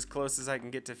is as close as I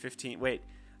can get to 15... Wait,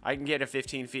 I can get a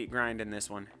 15 feet grind in this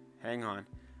one. Hang on.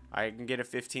 I can get a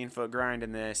 15-foot grind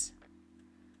in this.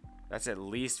 That's at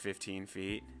least 15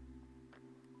 feet.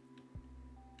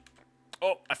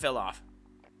 Oh, I fell off.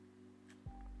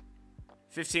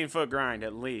 15-foot grind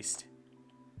at least.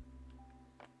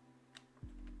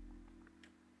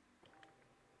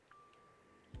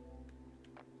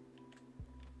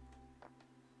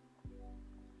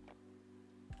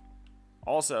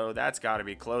 Also, that's got to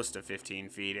be close to 15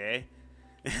 feet, eh?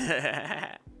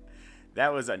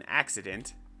 That was an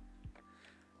accident.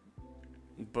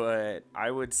 But I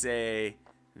would say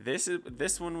this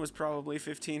one was probably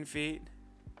 15 feet.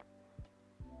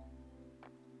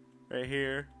 Right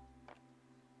here.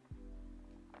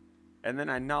 And then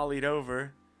I nollied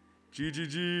over.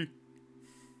 GGG.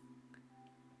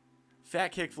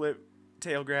 Fat kickflip,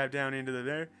 tail grab down into the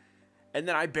there. And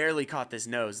then I barely caught this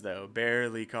nose, though.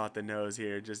 Barely caught the nose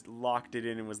here. Just locked it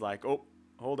in and was like, oh,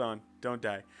 hold on. Don't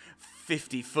die.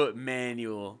 50-foot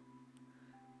manual.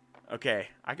 Okay,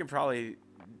 I can probably...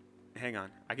 Hang on.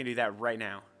 I can do that right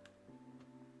now.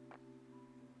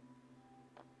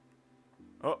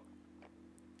 Oh.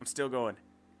 I'm still going.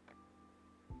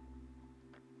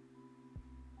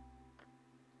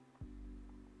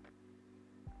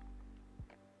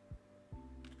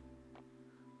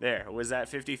 There. Was that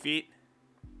 50 feet?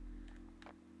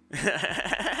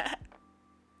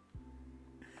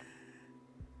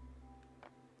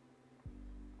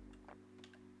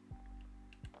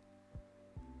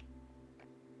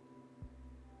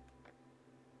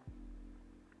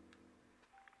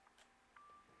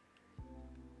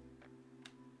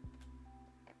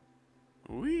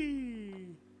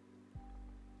 Wee.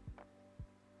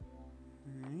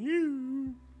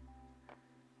 You.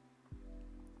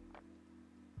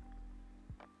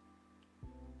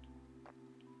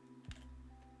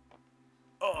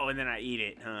 Oh, and then I eat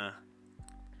it, huh?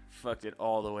 fucked it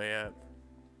all the way up.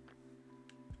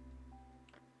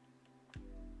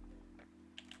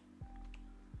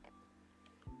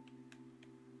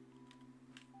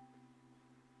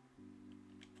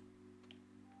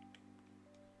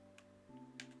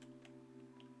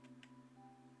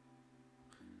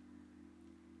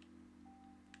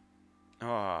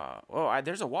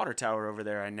 There's a water tower over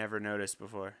there I never noticed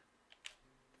before.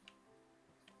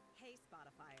 Hey,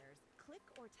 Spotifyers, click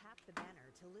or tap the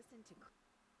banner to listen to...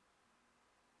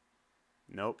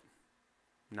 Nope.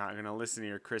 Not gonna listen to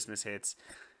your Christmas hits.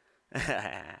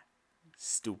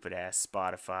 Stupid ass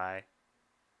Spotify.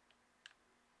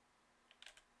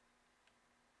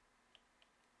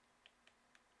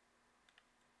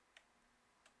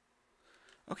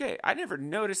 Okay, I never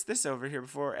noticed this over here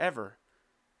before, ever.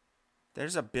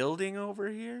 There's a building over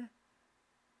here?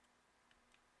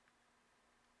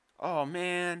 Oh,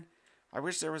 man. I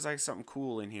wish there was, like, something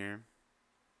cool in here.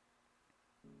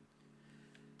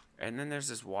 And then there's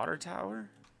this water tower.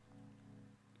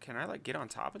 Can I, like, get on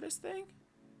top of this thing?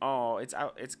 Oh,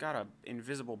 it's got a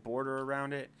invisible border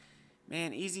around it.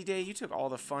 Man, Easy Day, you took all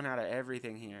the fun out of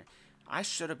everything here. I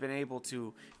should have been able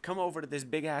to come over to this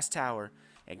big-ass tower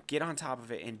and get on top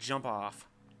of it and jump off.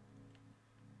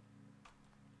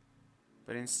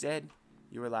 But instead,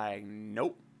 you were like,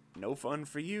 nope, no fun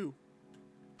for you,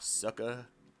 sucker.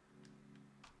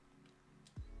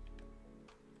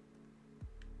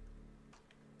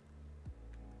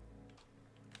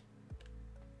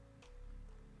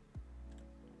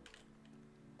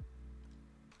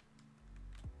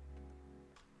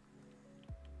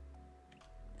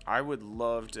 I would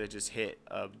love to just hit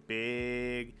a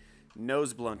big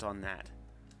nose blunt on that.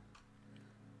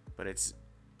 But it's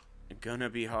gonna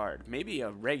be hard. Maybe a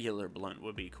regular blunt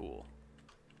would be cool.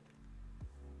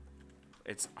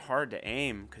 It's hard to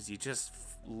aim because you just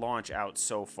launch out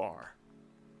so far.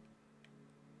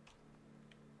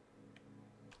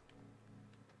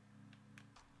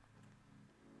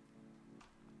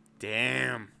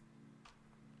 Damn.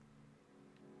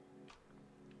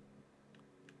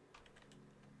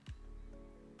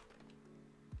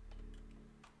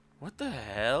 What the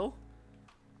hell?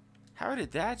 How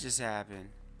did that just happen?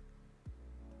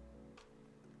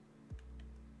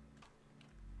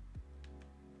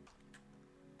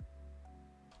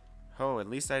 Oh, at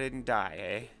least I didn't die,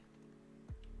 eh?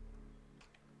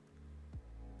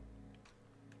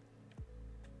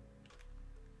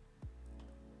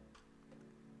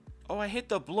 Oh, I hit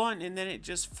the blunt and then it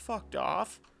just fucked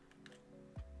off.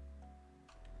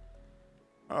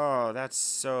 Oh, that's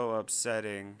so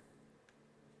upsetting.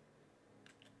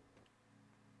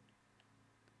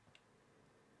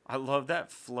 I love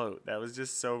that float. That was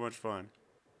just so much fun.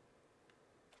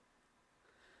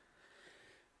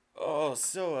 Oh,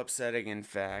 so upsetting, in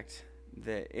fact,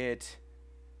 that it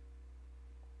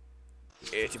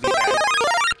to be bad.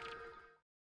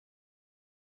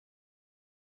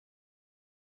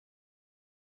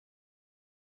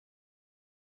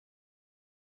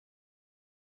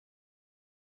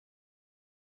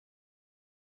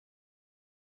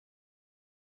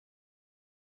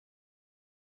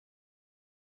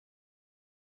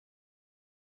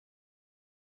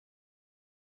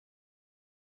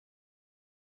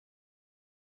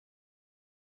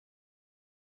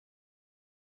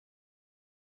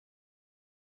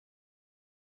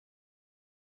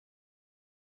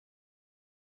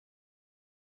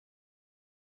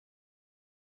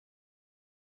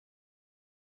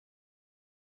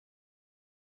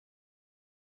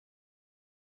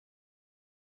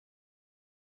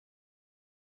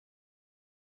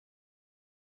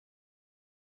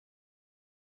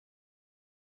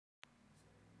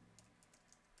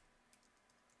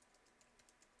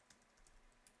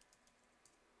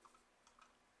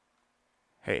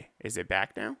 Hey, is it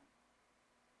back now?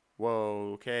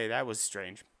 Whoa, okay, that was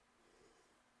strange.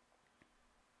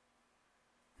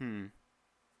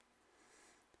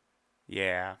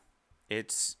 Yeah.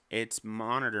 It's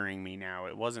monitoring me now.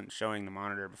 It wasn't showing the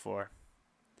monitor before.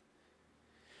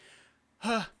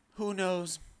 Huh, who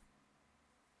knows?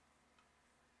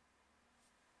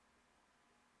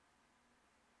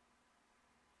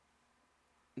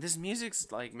 This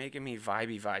music's like making me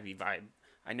vibe.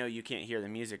 I know you can't hear the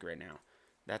music right now.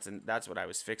 That's what I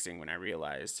was fixing when I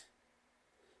realized.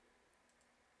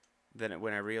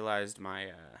 When I realized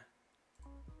my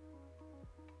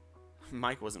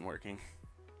mic wasn't working.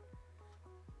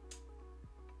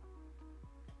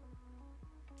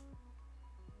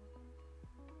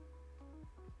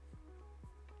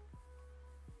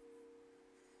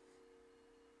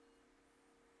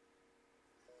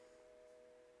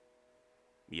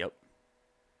 Yep.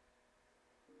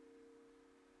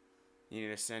 You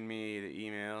need to send me the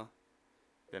email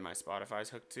that my Spotify's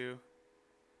hooked to.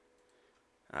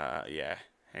 Yeah.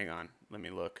 Hang on. Let me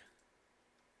look.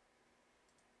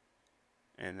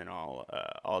 And then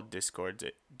I'll Discord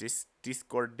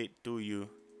it to you.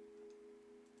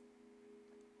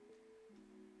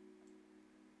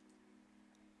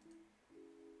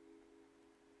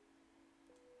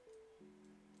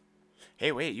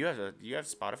 Hey, wait, you have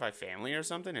Spotify Family or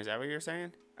something? Is that what you're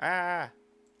saying? Ah.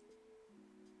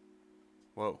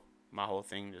 Whoa, my whole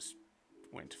thing just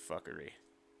went to fuckery.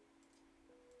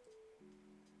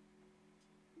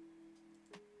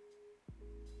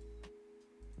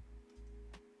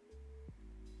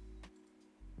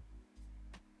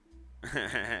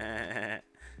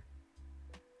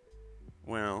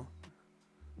 Well,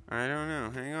 I don't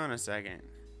know. Hang on a second.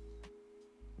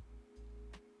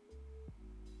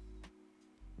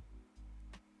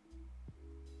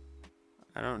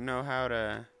 I don't know how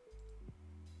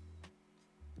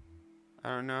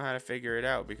to figure it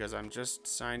out because I'm just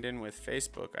signed in with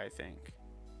Facebook, I think.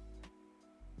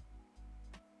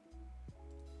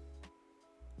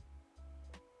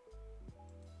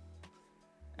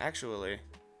 Actually,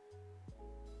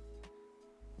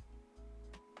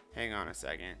 hang on a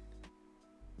second.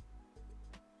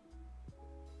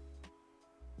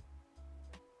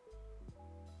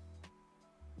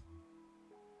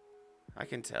 I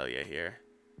can tell you here.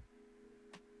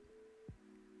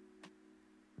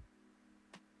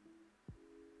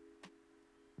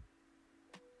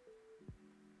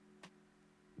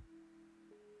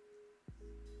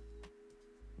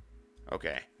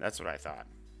 Okay, that's what I thought.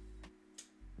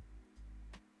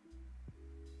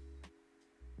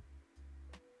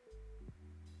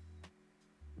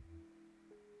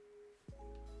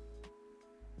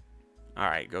 All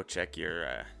right, go check your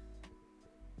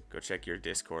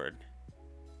Discord.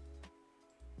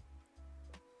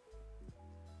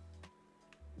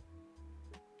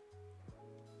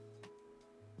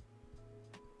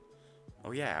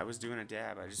 Oh yeah, I was doing a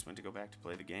dab. I just went to go back to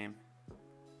play the game.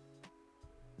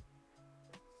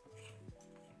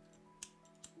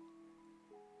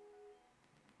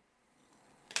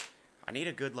 I need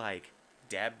a good like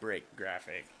dab break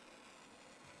graphic.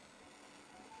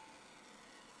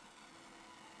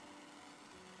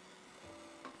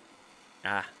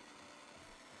 Ah.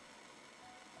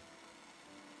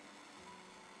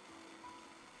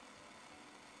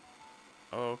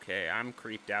 Okay, I'm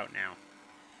creeped out now.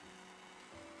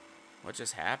 What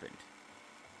just happened?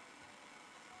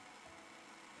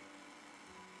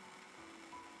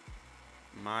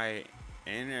 My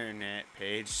internet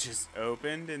page just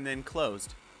opened and then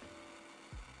closed.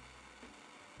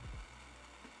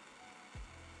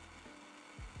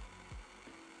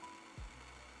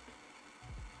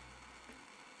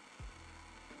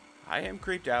 I am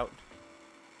creeped out.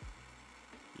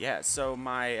 Yeah, so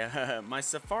my my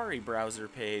Safari browser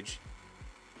page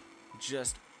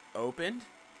just opened,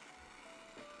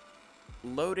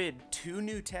 loaded 2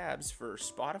 new tabs for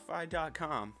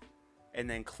Spotify.com, and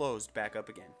then closed back up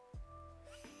again.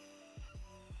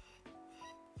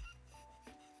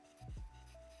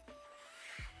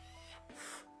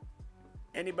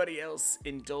 Anybody else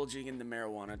indulging in the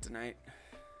marijuana tonight?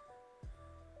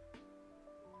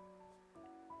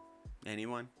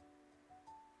 Anyone?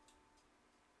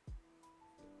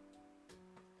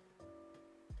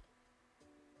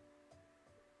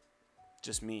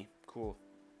 Just me. Cool.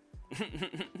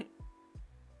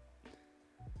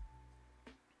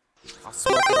 I'll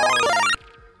smoke it all in.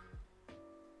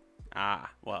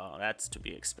 Ah, well, that's to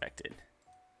be expected.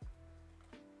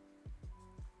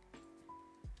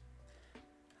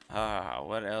 Ah,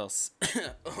 what else?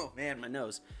 Oh, man, my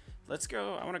nose. Let's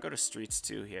go. I want to go to Streets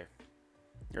 2 here.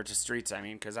 Or to Streets, I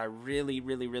mean, because I really,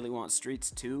 really, really want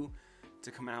Streets 2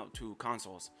 to come out to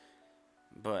consoles.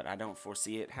 But I don't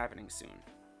foresee it happening soon.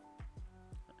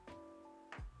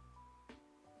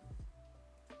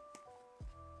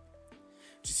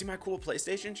 Did you see my cool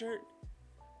PlayStation shirt?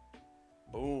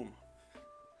 Boom.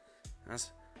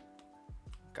 That's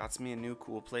got me a new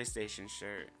cool PlayStation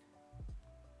shirt.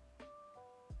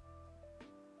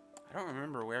 I don't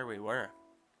remember where we were.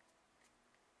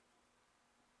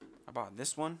 I bought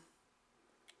this one.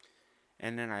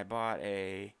 And then I bought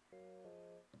a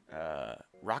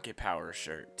Rocket Power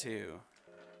shirt too.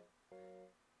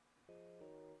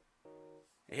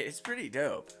 It's pretty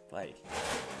dope. Like,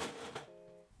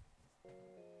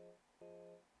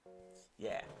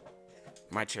 yeah.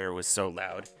 My chair was so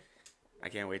loud. I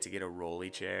can't wait to get a rolly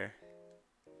chair.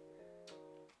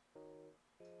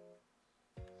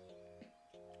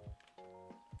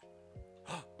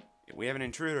 We have an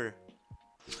intruder.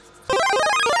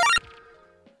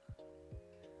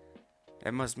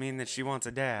 That must mean that she wants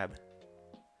a dab.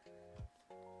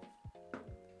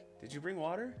 Did you bring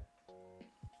water?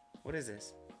 What is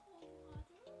this?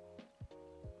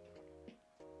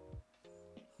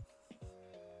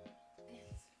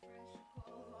 It's fresh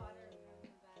cold water from the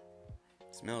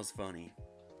bathroom. Smells funny.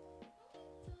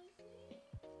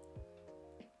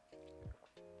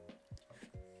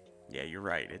 Yeah, you're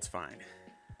right. It's fine.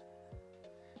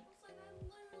 It's like I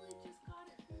literally just got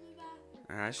it from the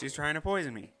bathroom. She's trying to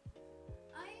poison me.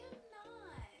 I am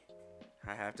not.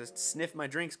 I have to sniff my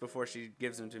drinks before she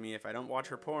gives them to me if I don't watch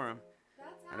her pour them. That's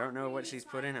I don't know after what you she's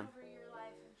put sign in 'em. over your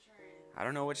life insurance. I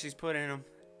don't know what she's put in them.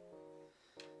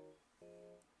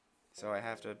 So I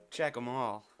have to check them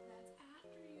all. That's after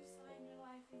you sign your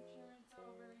life insurance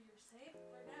over. You're safe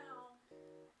for now.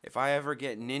 If I ever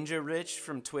get ninja rich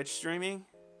from Twitch streaming,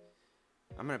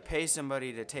 I'm going to pay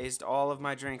somebody to taste all of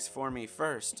my drinks for me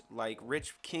first, like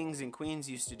rich kings and queens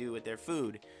used to do with their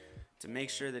food, to make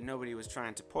sure that nobody was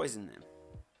trying to poison them.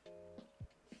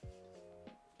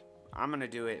 I'm going to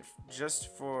do it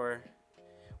just for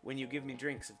when you give me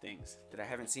drinks of things that I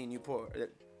haven't seen you pour.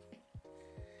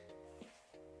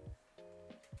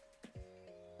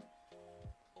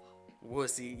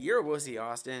 Wussy. You're a wussy,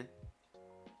 Austin.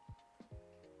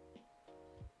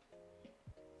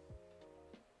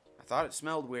 I thought it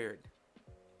smelled weird.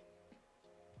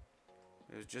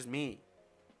 It was just me.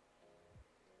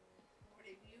 What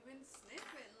have you been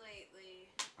sniffing lately?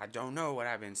 I don't know what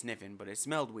I've been sniffing, but it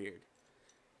smelled weird.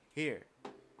 Here,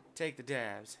 take the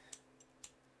dabs.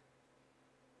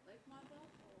 Like my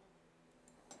butthole.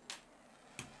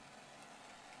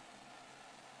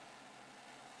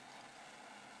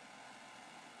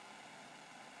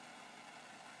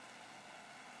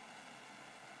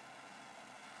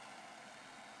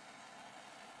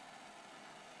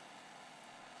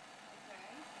 Okay.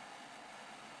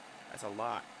 That's a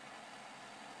lot.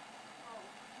 Oh,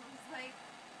 I was like,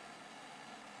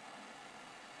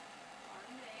 our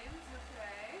names,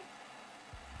 okay.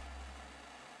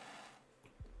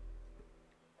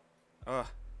 Ugh.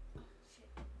 Shit.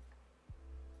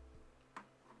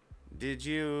 Did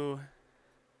you...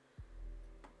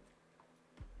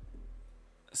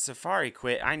 Safari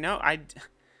quit. I know.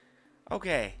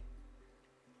 Okay.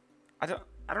 I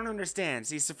don't understand.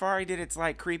 See, Safari did its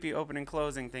like creepy open and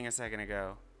closing thing a second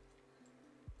ago.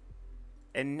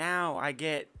 And now I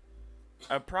get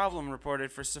a problem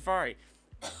reported for Safari.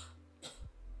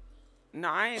 No,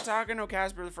 I ain't talking no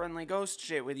Casper the Friendly Ghost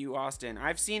shit with you, Austin.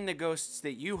 I've seen the ghosts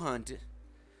that you hunt.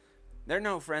 They're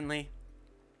no friendly.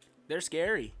 They're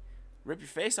scary. Rip your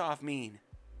face off mean.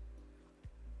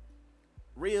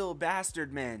 Real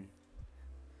bastard men.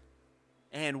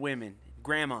 And women.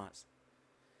 Grandmas.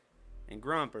 And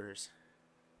grumpers.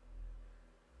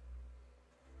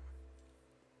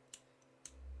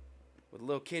 With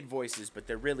little kid voices, but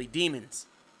they're really demons.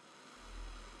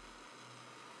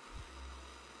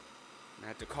 I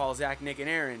have to call Zach, Nick, and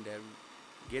Aaron to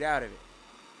get out of it.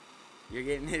 You're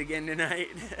getting it again tonight?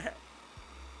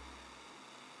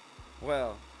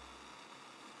 Well.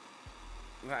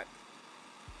 What?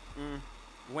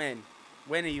 When?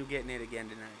 When are you getting it again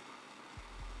tonight?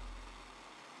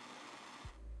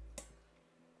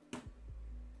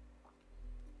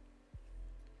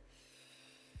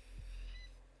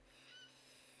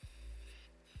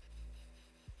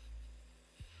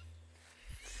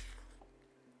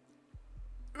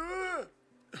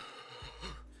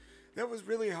 That was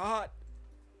really hot.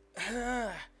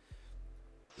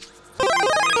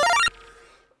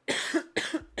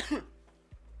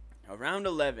 Around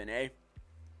 11, eh?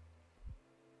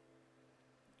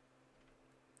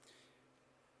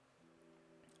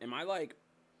 Am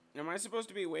I supposed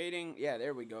to be waiting? Yeah,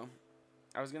 there we go.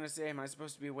 I was gonna say, am I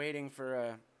supposed to be waiting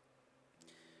for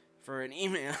an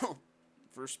email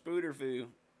for Spooderfoo?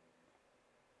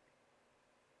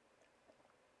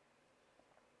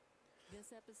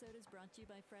 This episode is brought to you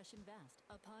by Fresh and Vast,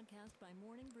 a podcast by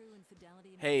Morning Brew and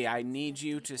Fidelity. Hey, I need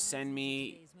you to send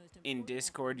me in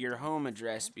Discord your home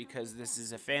address because this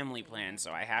is a family plan,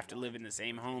 so I have to live in the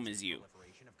same home as you. Of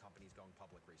companies going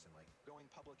public recently. Going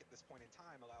public at this point in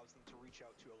time allows them to reach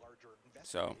out to a larger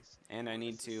investor So, base. and I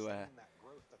need to, That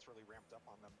growth that's really ramped up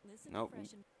on them. Nope.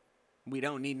 We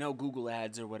don't need no Google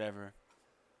ads or whatever.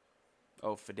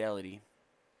 Oh, Fidelity.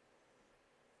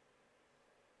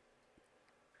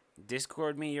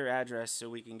 Discord me your address so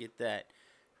we can get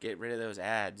rid of those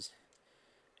ads.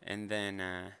 And then,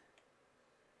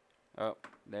 oh,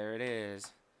 there it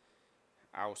is.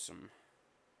 Awesome.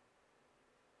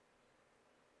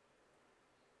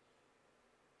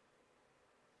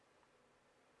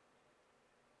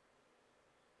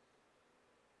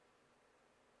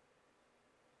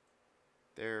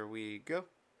 There we go.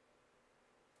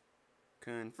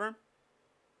 Confirm.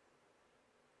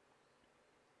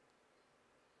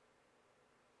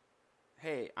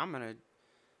 Hey,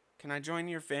 can I join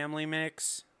your family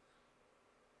mix?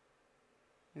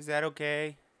 Is that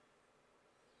okay?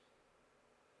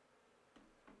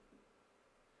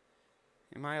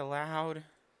 Am I allowed?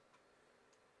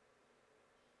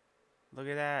 Look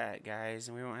at that, guys,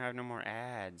 and we won't have no more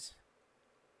ads.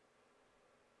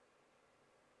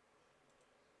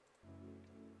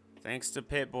 Thanks to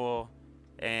Pitbull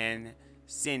and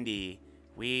Cindy,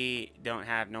 we don't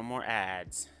have no more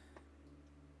ads.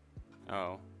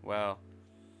 Oh, well.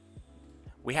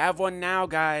 We have one now,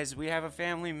 guys. We have a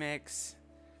family mix.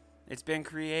 It's been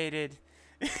created.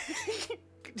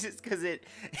 Just because it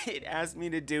asked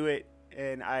me to do it,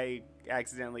 and I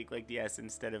accidentally clicked yes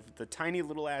instead of the tiny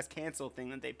little ass cancel thing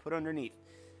that they put underneath.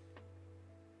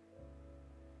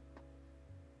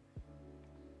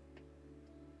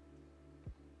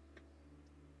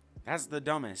 That's the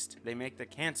dumbest. They make the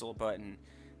cancel button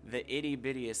the itty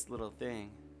bittiest little thing.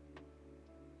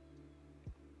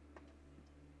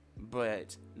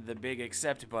 But the big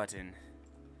accept button.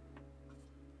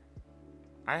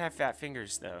 I have fat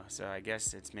fingers though, so I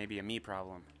guess it's maybe a me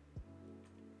problem.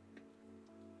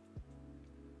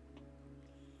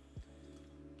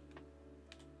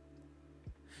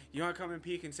 You want to come and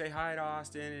peek and say hi to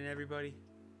Austin and everybody?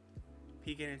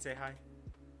 Peek in and say hi.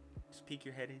 Just peek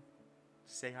your head in.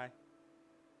 Just say hi.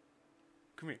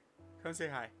 Come here. Come say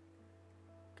hi.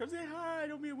 Come say hi.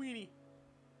 Don't be a weenie.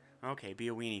 Okay, be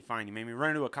a weenie. Fine. You made me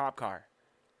run into a cop car.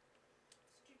 That's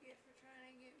what you get for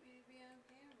trying to get me to be on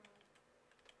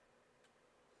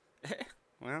camera.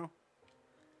 Well,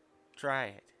 try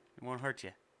it. It won't hurt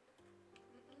you.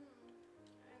 I'm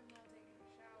not taking a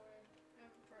shower. I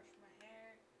haven't brushed my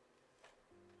hair.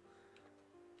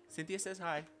 Cynthia says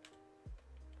hi. I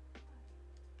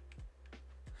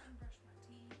haven't brushed my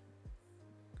teeth.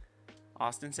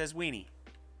 Austin says weenie.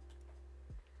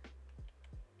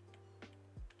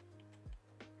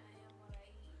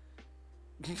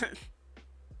 I am what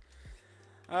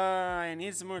I eat. I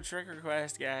need some more trick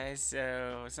requests, guys.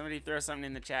 So somebody throw something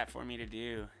in the chat for me to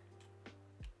do.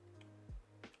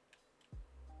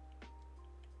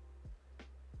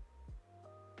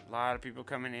 A lot of people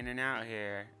coming in and out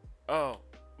here. Oh,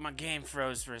 my game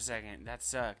froze for a second. That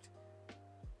sucked.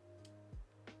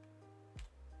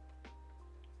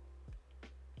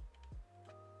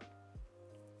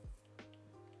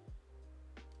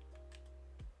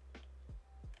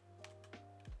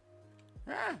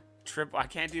 Ah, I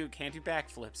can't do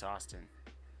backflips, Austin.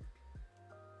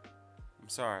 I'm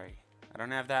sorry. I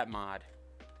don't have that mod.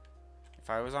 If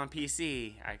I was on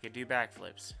PC, I could do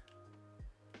backflips.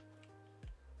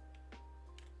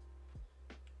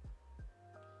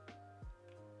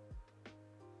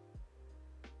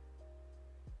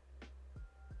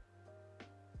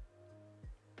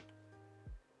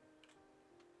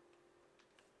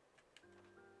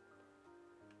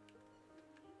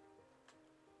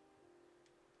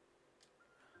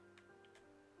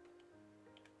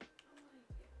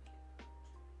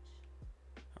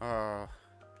 Oh,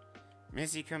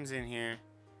 Missy comes in here,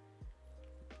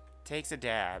 takes a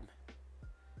dab,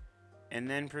 and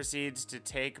then proceeds to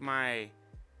take my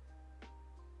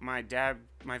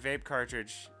vape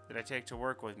cartridge that I take to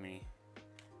work with me.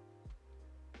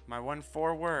 My one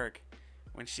for work,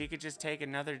 when she could just take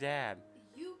another dab.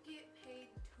 You get paid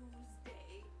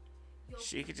Tuesday.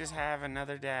 She could just have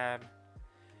another dab.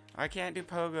 I can't do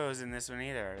pogos in this one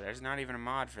either. There's not even a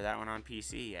mod for that one on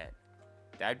PC yet.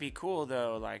 That'd be cool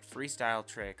though, like freestyle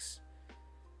tricks.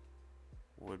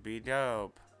 Would be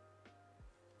dope.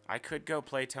 I could go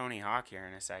play Tony Hawk here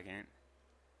in a second.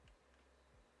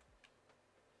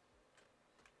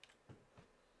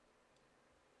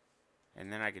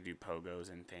 And then I could do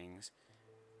pogos and things.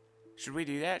 Should we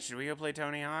do that? Should we go play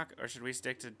Tony Hawk? Or should we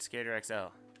stick to Skater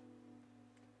XL?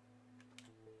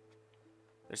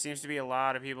 There seems to be a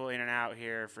lot of people in and out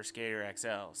here for Skater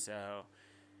XL, so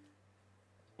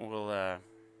we'll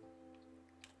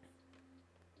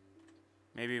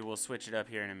maybe we'll switch it up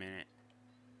here in a minute.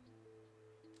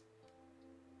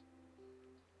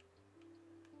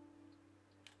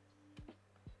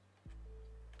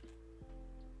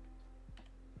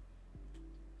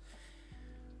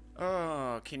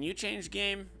 Oh, can you change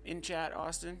game in chat,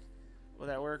 Austin? Will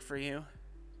that work for you?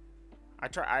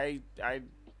 I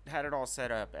had it all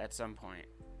set up at some point.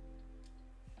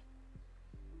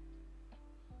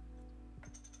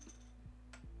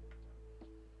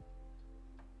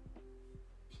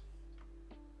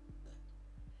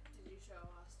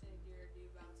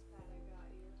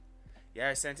 Yeah,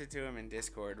 I sent it to him in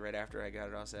Discord right after I got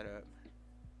it all set up.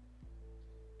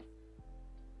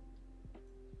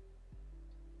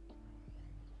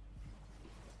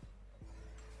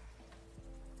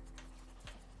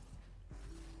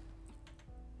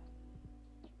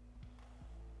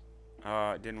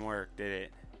 it didn't work, did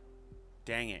it?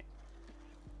 Dang it.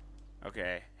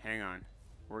 Okay, hang on.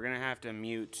 We're gonna have to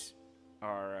mute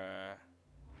our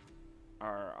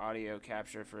audio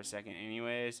capture for a second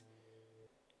anyways,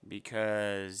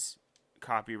 because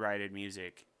copyrighted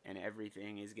music and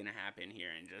everything is gonna happen here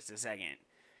in just a second,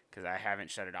 because I haven't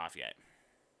shut it off yet.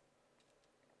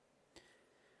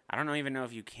 I don't even know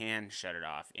if you can shut it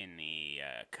off in the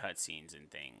cutscenes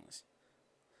and things.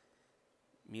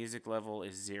 Music level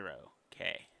is 0.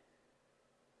 Okay.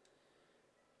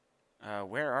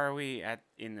 Where are we at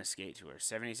in the skate tour?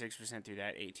 76% through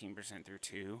that, 18% through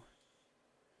 2.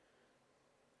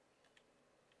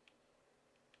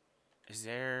 Is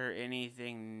there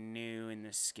anything new in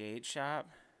the skate shop?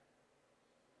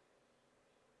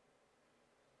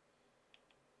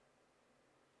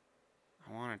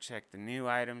 I want to check the new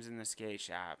items in the skate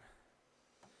shop.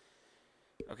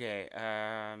 Okay,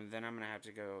 then I'm going to have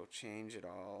to go change it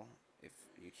all. If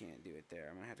you can't do it there,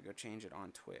 I'm going to have to go change it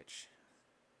on Twitch.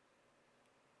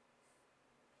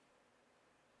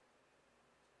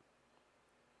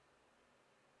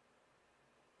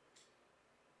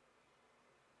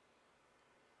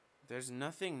 There's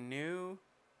nothing new.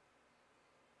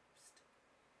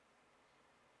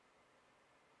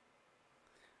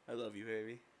 I love you,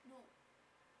 baby. No.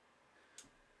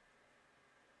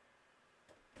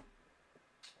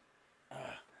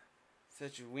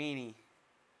 Such a weenie.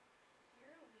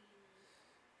 You're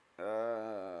a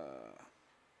weenie.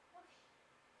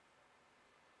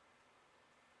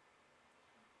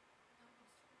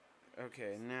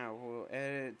 Okay, now we'll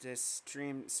edit this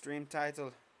stream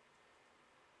title.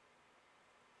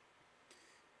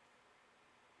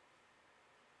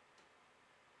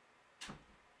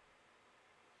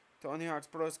 Tony Hawk's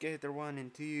Pro Skater 1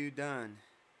 and 2 done.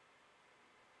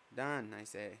 Done, I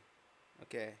say.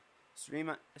 Okay. Stream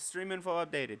info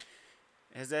updated.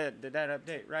 Did that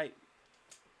update right?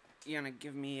 You gonna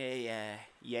give me a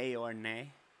yay or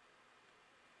nay?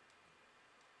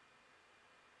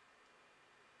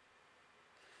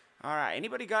 All right.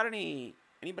 Anybody got any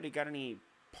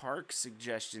park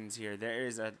suggestions here? There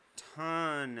is a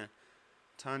ton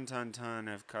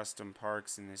of custom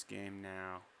parks in this game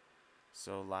now.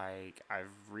 So like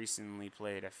I've recently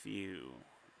played a few.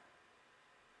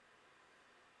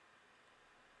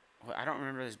 Well, I don't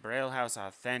remember this Braille House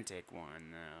Authentic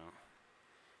one though.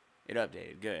 It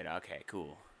updated. Good. Okay,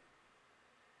 cool.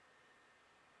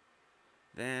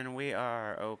 Then we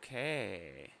are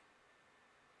okay.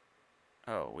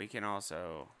 Oh, we can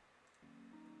also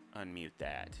unmute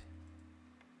that.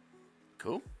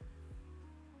 Cool.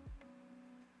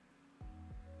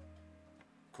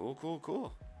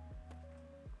 Cool.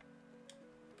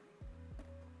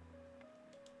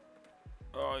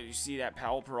 Oh, you see that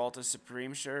Powell Peralta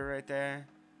Supreme shirt right there?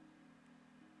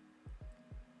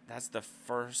 That's the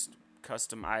first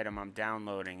custom item I'm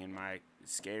downloading in my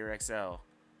Skater XL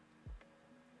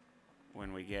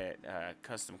when we get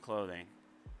custom clothing.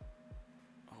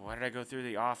 Oh, why did I go through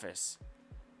the office?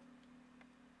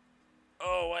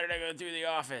 Oh, why did I go through the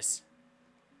office?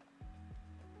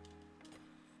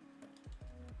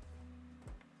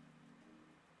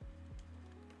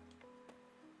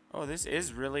 Oh, this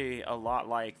is really a lot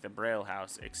like the Braille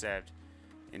House, except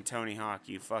in Tony Hawk,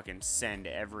 you fucking send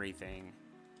everything.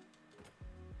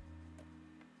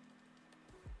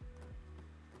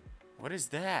 What is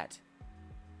that?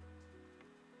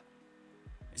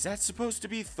 Is that supposed to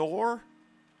be Thor?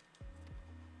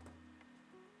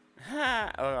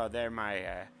 Ha! Oh, there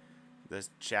the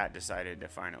chat decided to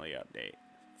finally update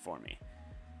for me.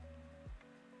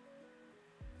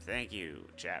 Thank you,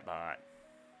 chatbot.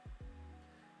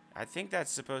 I think that's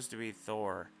supposed to be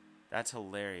Thor. That's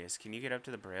hilarious. Can you get up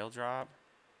to the Braille drop?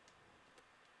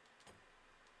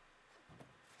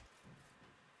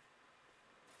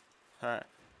 Huh.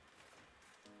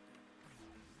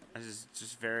 This is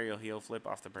just varial heel flip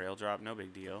off the Braille drop. No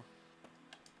big deal.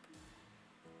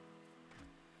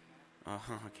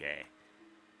 Oh, okay.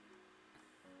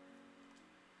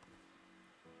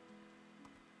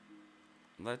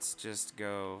 Let's just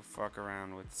go fuck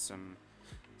around with some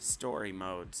story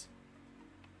modes.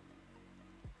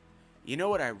 You know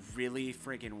what I really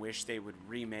freaking wish they would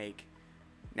remake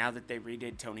now that they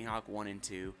redid Tony Hawk 1 and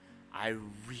 2? I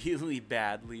really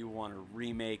badly want a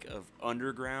remake of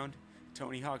Underground.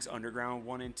 Tony Hawk's Underground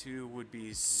 1 and 2 would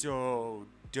be so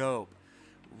dope.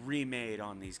 Remade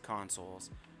on these consoles.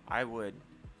 I would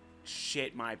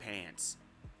shit my pants.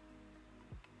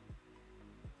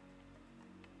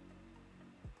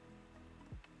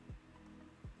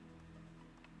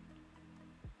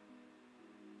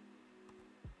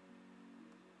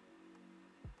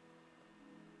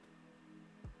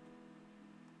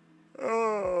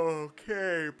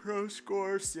 Okay. Okay, pro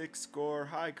score, 6 score,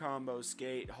 high combo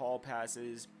skate, hall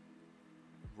passes,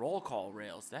 roll call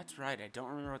rails. That's right, I don't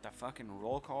remember what the fucking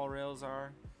roll call rails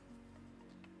are.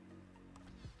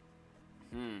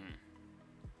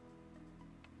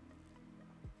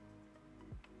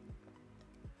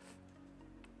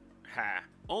 Ha,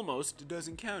 almost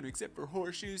doesn't count except for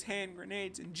horseshoes, hand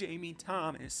grenades, and Jamie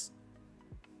Thomas.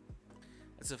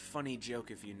 That's a funny joke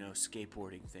if you know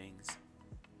skateboarding things.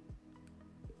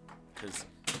 Cause,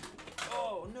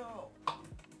 oh no!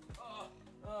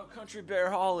 Oh, Country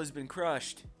Bear Hall has been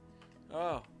crushed.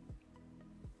 Oh,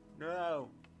 no.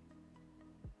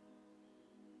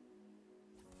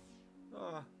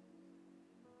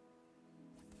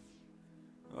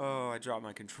 Oh, I dropped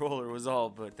my controller was all,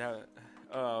 but that,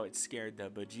 oh, it scared the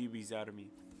bejeebies out of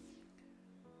me.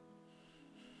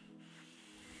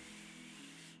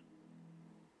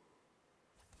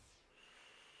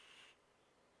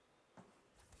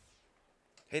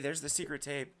 Hey, there's the secret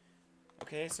tape.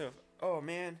 Okay, so, oh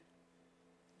man,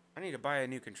 I need to buy a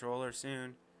new controller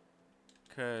soon,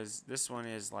 cause this one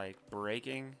is like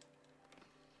breaking.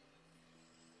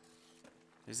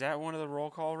 Is that one of the roll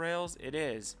call rails? It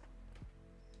is.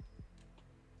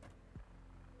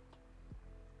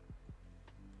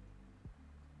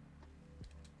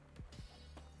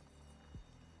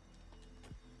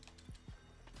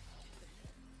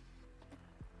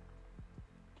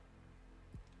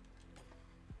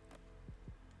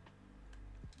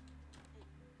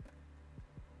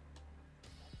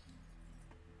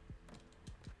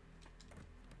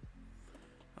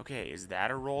 Okay, is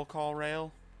that a roll call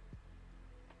rail?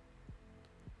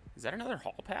 Is that another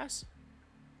hall pass?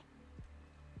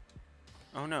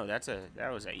 Oh no, that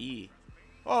was a E.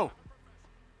 Oh!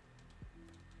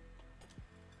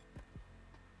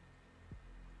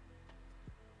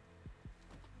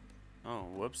 Oh,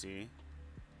 whoopsie.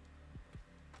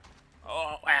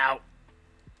 Oh, ow!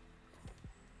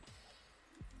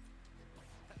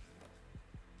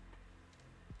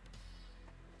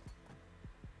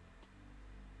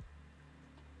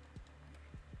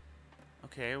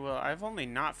 Okay, well, I've only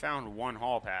not found one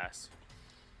hall pass.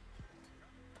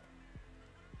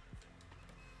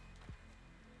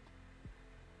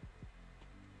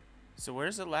 So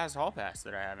where's the last hall pass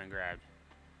that I haven't grabbed?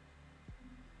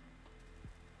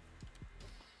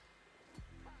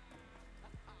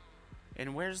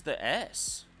 And where's the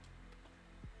S?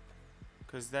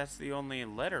 Because that's the only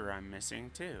letter I'm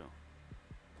missing, too.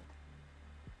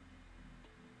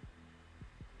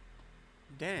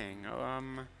 Dang,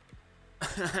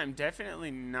 I'm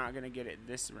definitely not gonna get it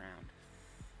this round.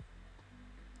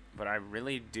 But I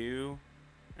really do,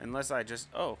 unless I just,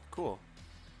 oh, cool.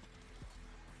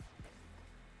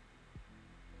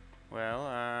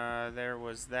 Well, there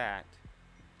was that.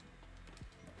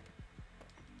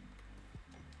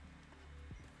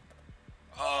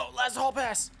 Oh, last hall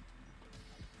pass!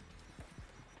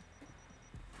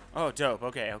 Oh, dope.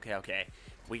 Okay, okay, okay.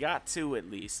 We got 2 at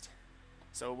least.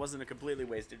 So it wasn't a completely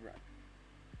wasted run.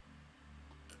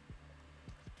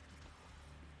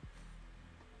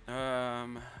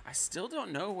 I still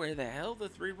don't know where the hell the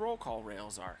 3 roll call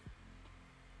rails are.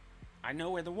 I know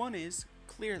where the 1 is,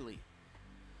 clearly.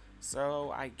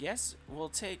 So I guess we'll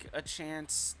take a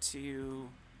chance to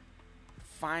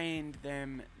find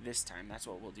them this time. That's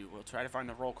what we'll do. We'll try to find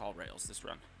the roll call rails this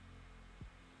run.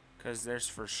 Because there's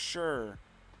for sure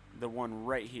the one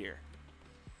right here.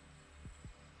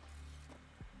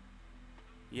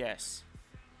 Yes.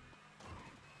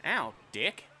 Ow,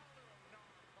 dick.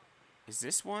 Is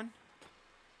this one?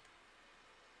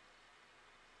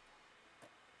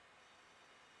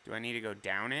 Do I need to go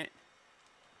down it?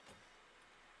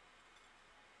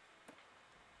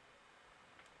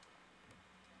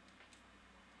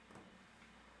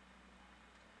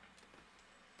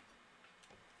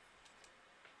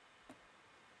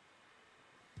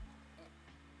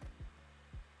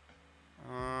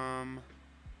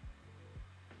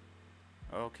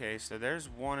 Okay, so there's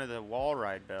one of the wall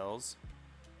ride bells.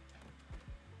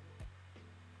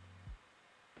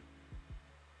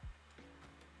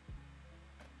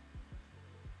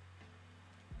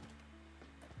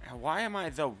 Now, why am I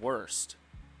the worst?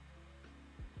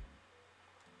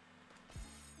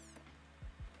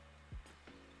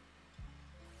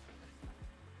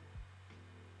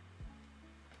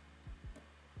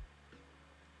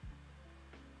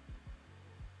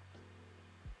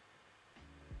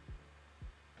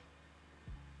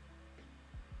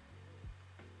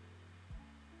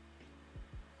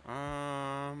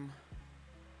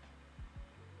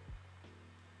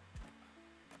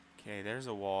 Okay, there's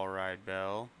a wall ride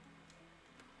bell.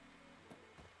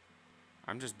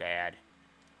 I'm just bad.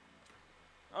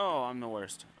 Oh, I'm the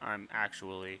worst. I'm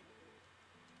actually...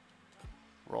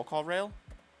 Roll call rail?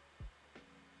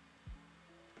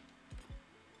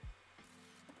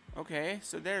 Okay,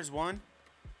 so there's one.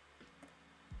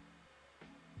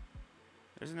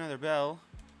 There's another bell.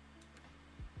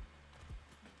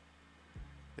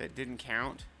 That didn't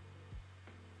count.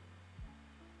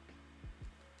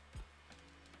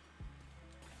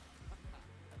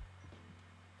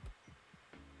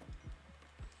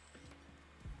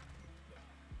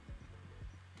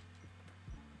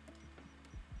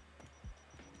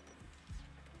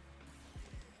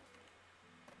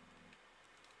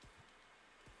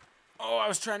 Oh, I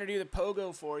was trying to do the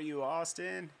pogo for you,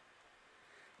 Austin.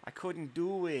 I couldn't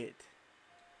do it.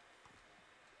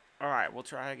 Alright, we'll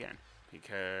try again.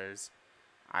 Because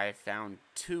I found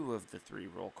 2 of the 3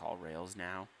 roll call rails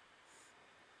now.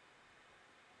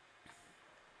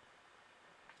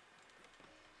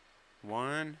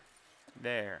 One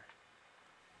there.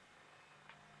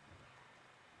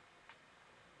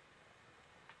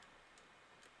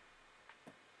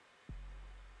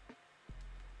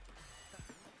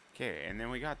 Okay, and then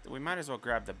we might as well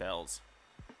grab the bells.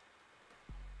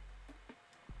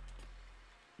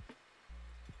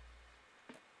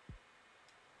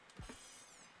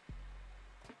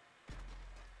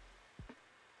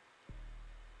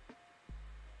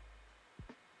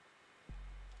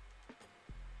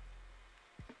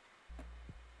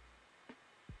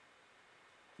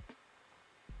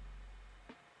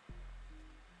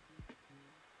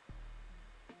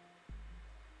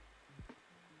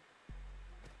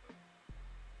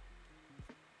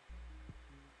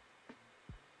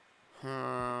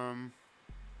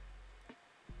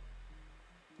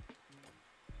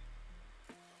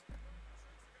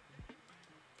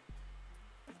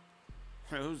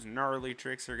 Those gnarly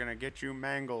tricks are gonna get you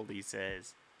mangled, he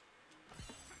says.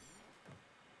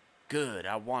 Good,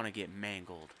 I want to get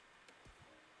mangled.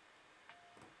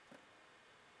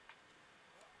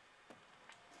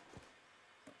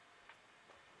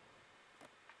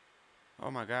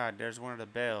 Oh my god, there's one of the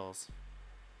bells.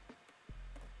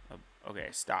 Okay,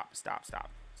 stop.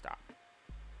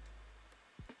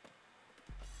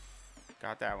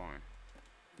 Got that one.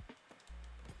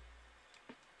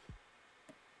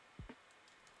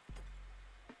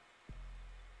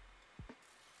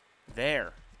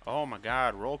 There. Oh my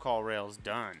god, roll call rail's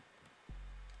done.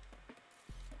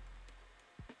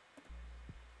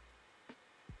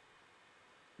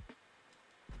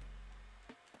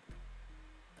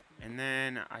 And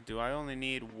then, do I only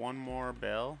need one more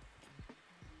bell?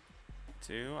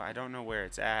 2? I don't know where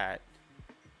it's at.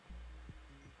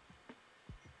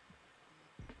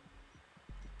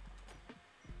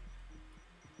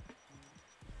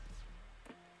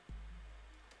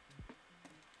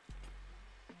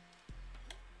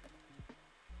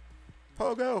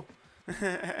 Pogo!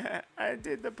 I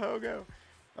did the pogo.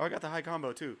 Oh, I got the high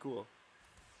combo too. Cool.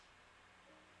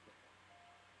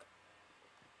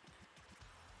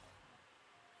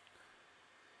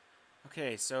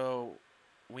 Okay, so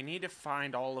we need to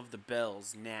find all of the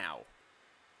bells now.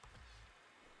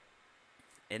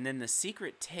 And then the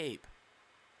secret tape.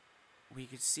 We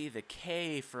could see the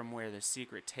K from where the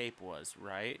secret tape was,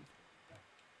 right?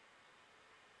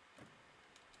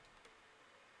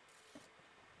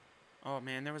 Oh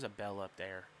man, there was a bell up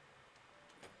there.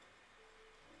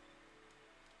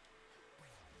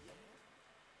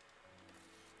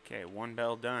 Okay, one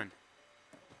bell done.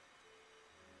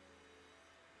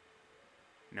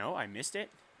 No, I missed it.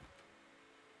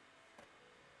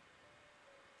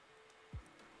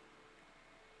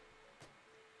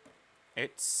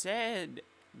 It said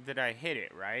that I hit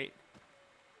it, right?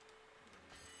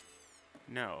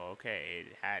 No, okay,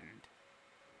 it hadn't.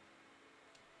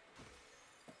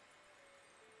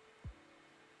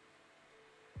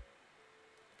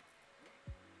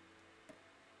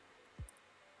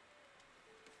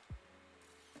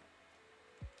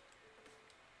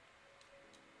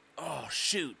 Oh,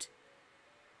 shoot.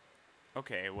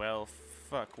 Okay, well,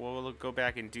 fuck. Well, we'll go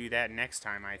back and do that next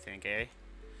time, I think, eh?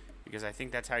 Because I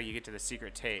think that's how you get to the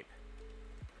secret tape.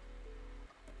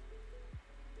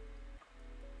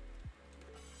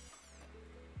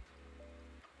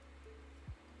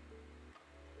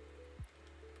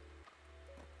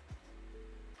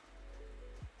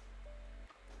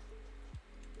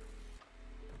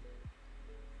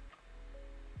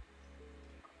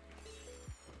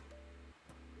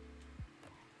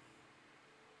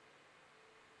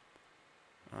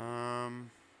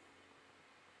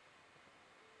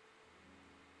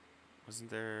 Wasn't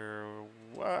there...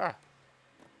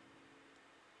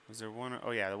 Was there one...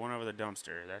 Oh, yeah, the one over the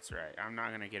dumpster. That's right. I'm not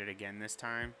going to get it again this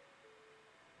time.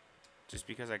 Just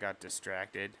because I got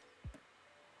distracted.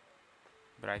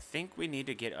 But I think we need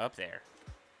to get up there.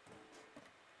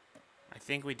 I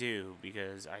think we do,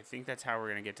 because I think that's how we're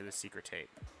going to get to the secret tape.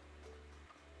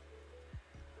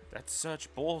 That's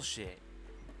such bullshit.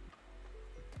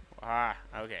 Ah,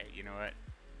 okay, you know what?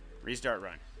 Restart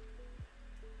run.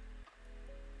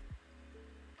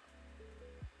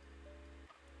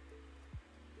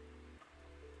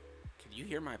 Can you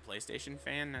hear my PlayStation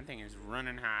fan? That thing is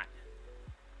running hot.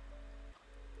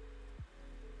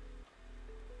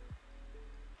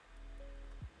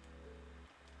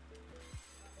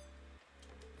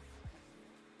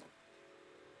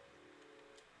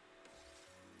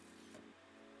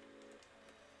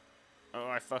 Oh,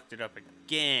 I fucked it up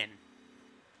again.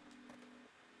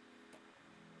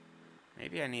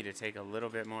 Maybe I need to take a little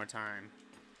bit more time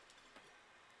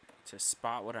to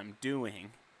spot what I'm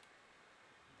doing.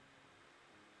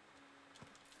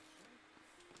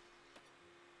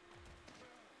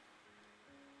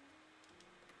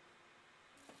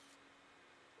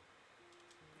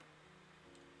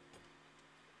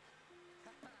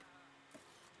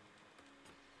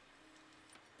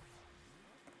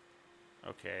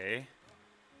 Okay.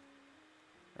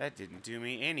 That didn't do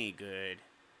me any good.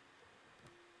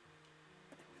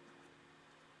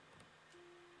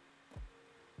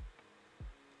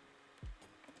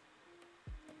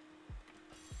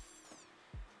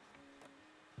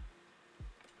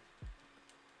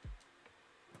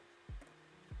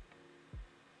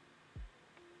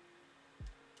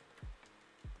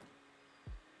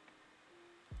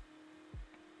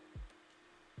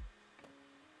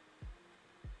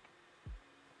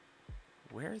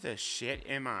 Where the shit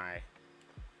am I?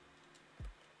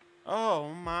 Oh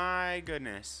my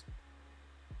goodness.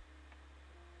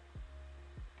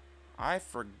 I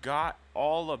forgot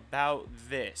all about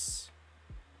this.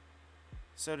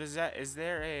 So is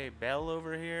there a bell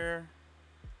over here?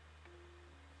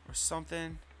 Or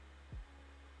something?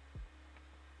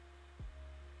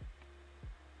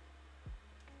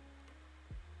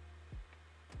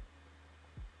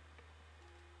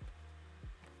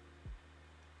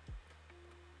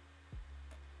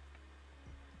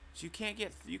 You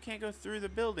can't go through the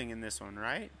building in this one,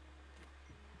 right?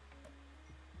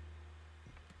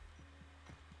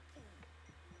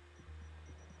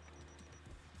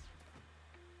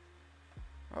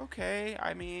 Okay,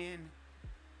 I mean,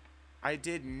 I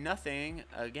did nothing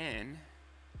again.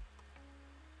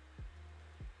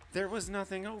 There was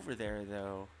nothing over there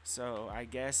though, so I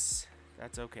guess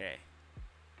that's okay.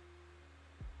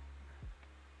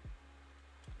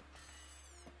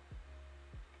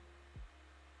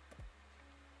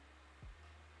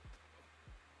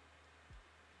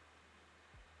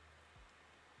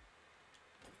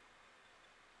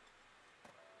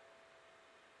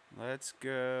 Let's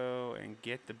go and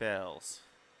get the bells.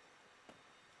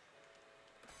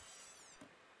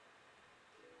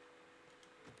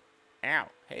 Ow.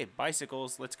 Hey,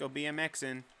 bicycles. Let's go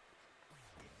BMXing.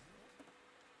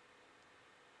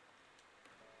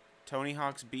 Tony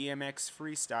Hawk's BMX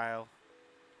freestyle.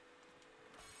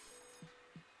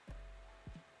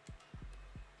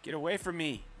 Get away from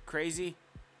me, crazy.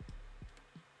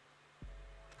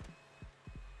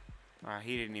 Ah,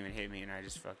 he didn't even hit me and I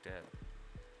just fucked up.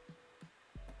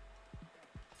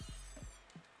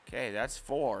 Okay, that's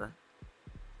 4.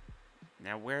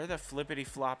 Now where the flippity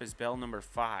flop is bell number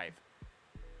 5?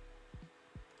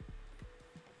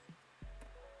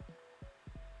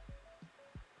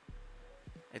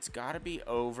 It's gotta be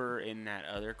over in that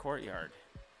other courtyard.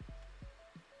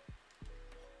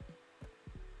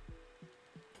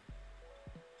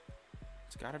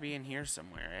 It's gotta be in here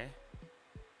somewhere, eh?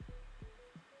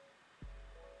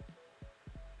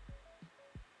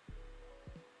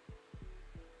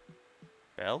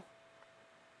 Bell?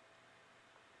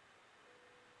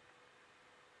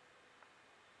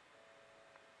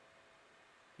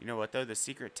 You know what though? The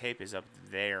secret tape is up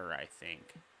there, I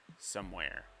think.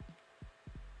 Somewhere.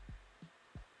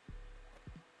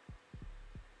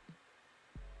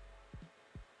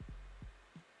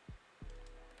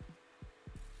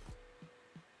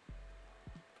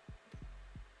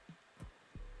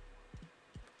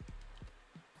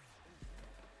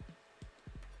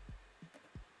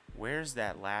 Where's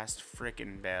that last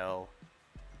frickin' bell?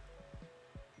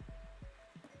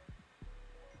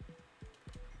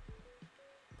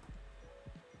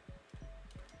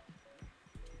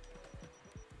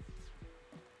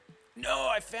 No,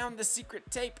 I found the secret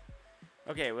tape.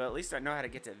 Okay, well, at least I know how to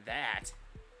get to that.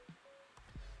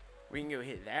 We can go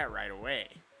hit that right away.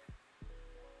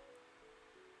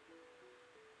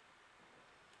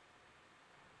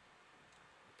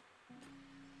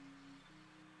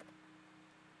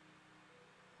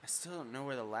 I still don't know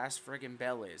where the last friggin'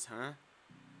 bell is, huh?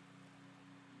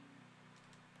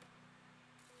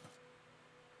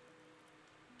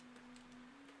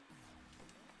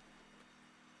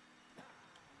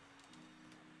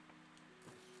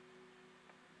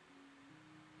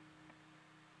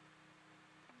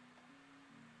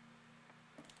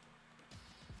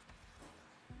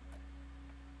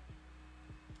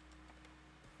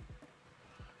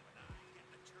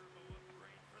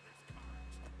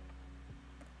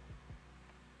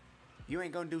 You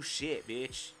ain't gonna do shit,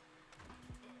 bitch.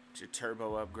 It's your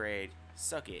turbo upgrade.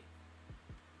 Suck it.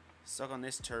 Suck on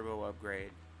this turbo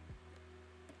upgrade.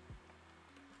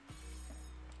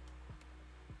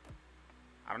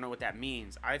 I don't know what that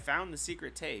means. I found the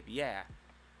secret tape, yeah.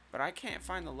 But I can't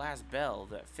find the last bell.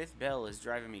 That 5th bell is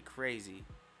driving me crazy.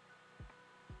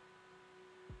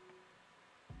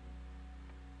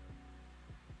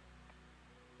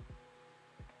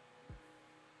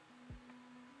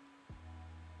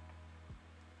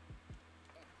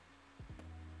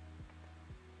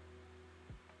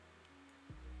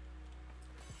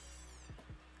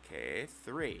 Okay,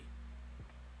 3.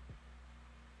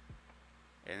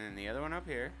 And then the other one up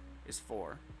here is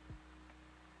 4.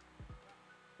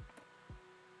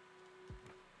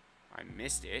 I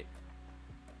missed it.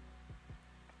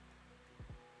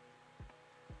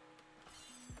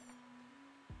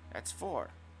 That's 4.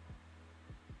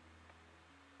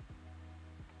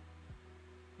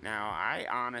 Now, I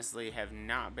honestly have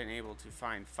not been able to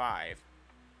find 5.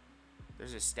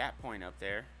 There's a stat point up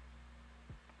there.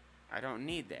 I don't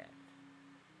need that.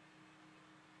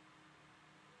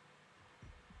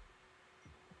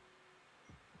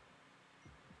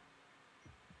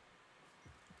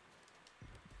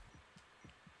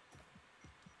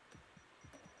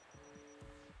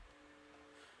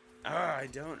 I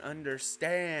don't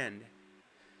understand.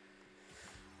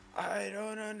 I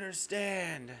don't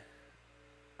understand.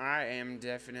 I am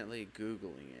definitely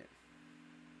Googling it.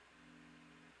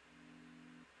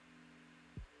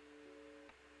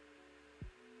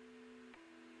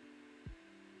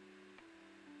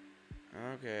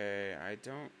 Okay, I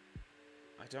don't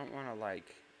want to I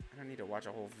don't need to watch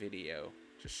a whole video.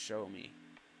 Just show me.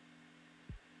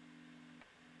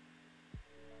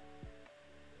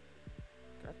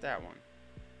 Got that one.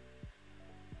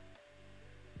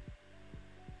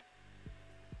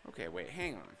 Okay, wait,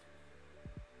 hang on.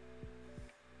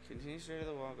 Continue straight to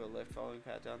the wall, go left following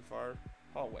path down far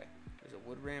hallway. There's a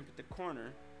wood ramp at the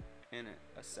corner and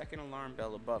a second alarm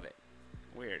bell above it.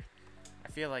 Weird. I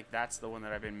feel like that's the one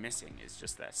that I've been missing, is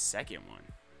just that second one.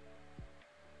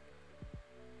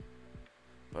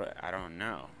 But I don't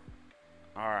know.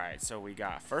 Alright, so we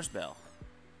got first bell.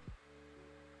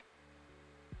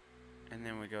 And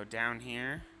then we go down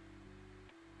here.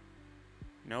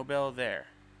 No bell there.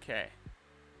 Okay.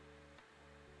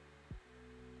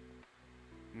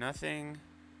 Nothing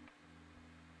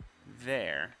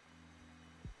there.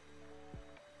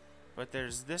 But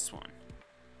there's this one.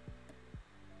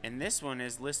 And this one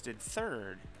is listed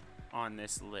 3rd on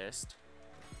this list.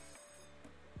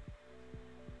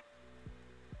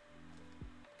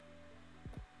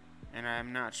 And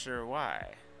I'm not sure why.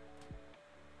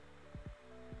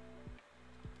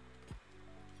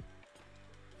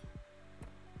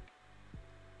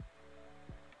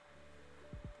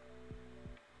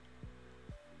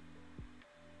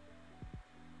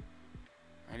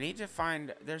 I need to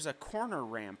find, there's a corner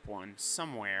ramp one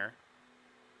somewhere.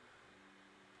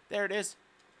 There it is.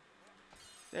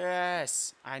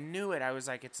 Yes, I knew it. I was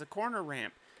like, it's a corner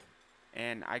ramp.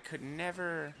 And I could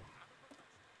never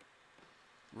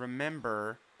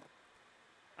remember.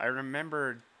 I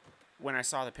remembered when I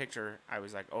saw the picture, I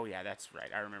was like, oh yeah, that's right.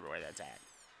 I remember where that's at.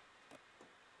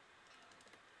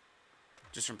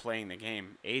 Just from playing the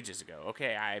game ages ago.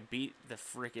 Okay, I beat the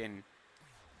frickin'...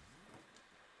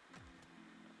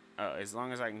 as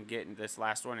long as I can get this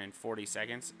last one in 40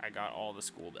 seconds, I got all the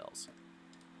school bells.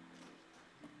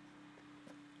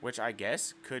 Which I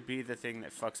guess could be the thing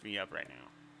that fucks me up right now.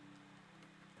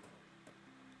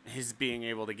 Is being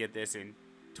able to get this in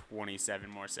 27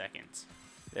 more seconds.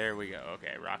 There we go.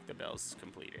 Okay, Rock the Bells is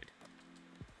completed.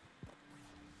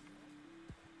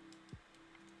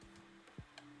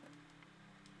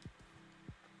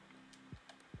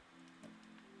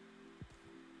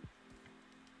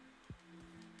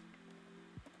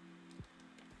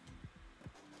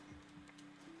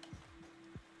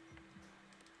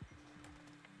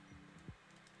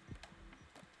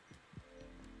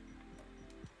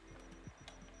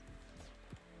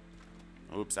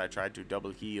 Oops, I tried to double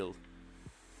heal.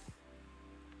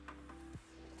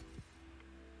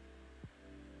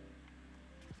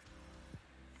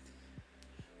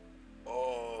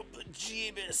 Oh,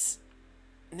 bejeebus.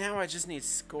 Now I just need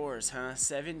scores, huh?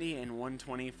 70 and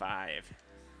 125.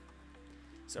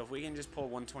 So if we can just pull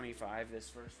 125 this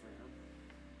first round.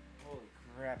 Holy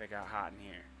crap, it got hot in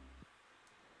here.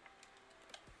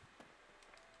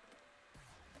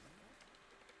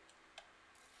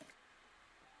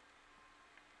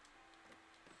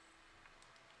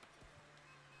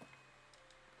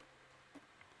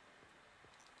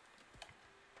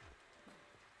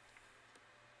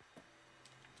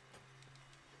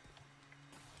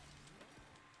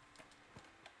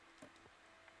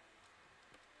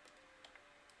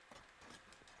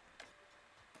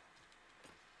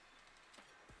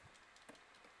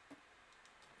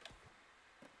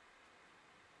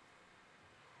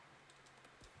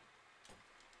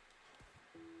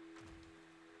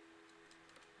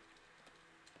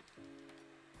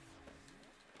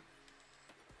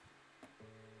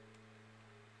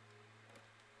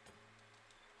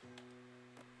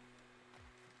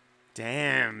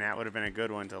 Damn, that would have been a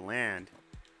good one to land.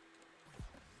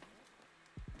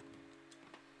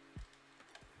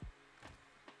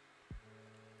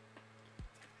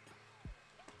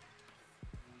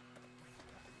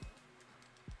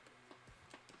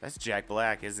 That's Jack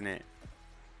Black, isn't it?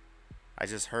 I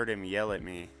just heard him yell at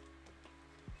me.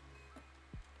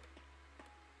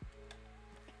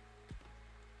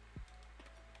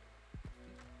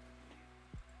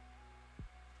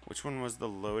 Which one was the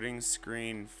loading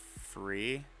screen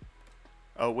free?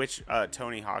 Oh, which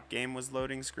Tony Hawk game was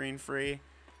loading screen free?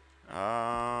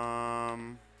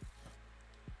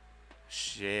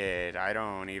 Shit, I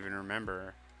don't even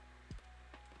remember.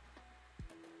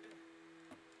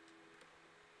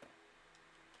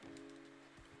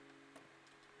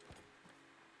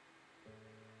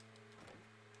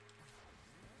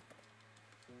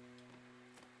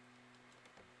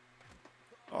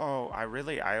 Oh,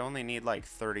 I only need like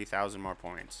 30,000 more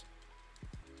points.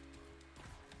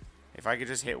 If I could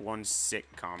just hit one sick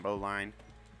combo line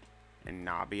and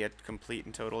not be a complete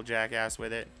and total jackass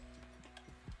with it.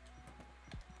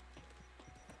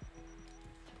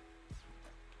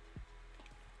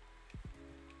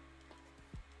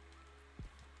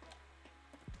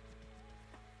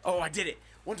 Oh, I did it!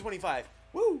 125!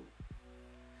 Woo!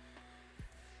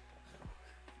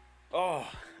 Oh,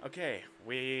 okay.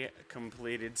 We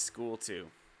completed School 2.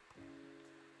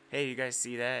 Hey, you guys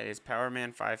see that? It's Power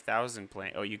Man 5000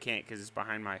 playing. Oh, you can't because it's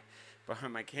behind my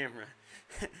camera.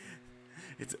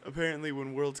 It's apparently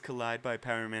When Worlds Collide by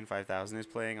Power Man 5000 is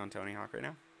playing on Tony Hawk right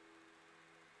now.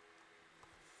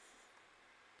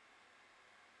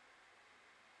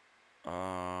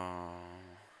 Oh.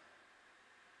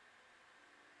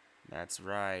 That's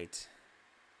right.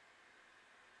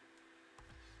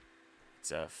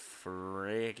 It's a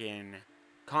freaking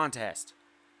contest.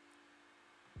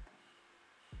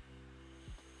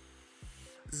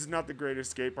 This is not the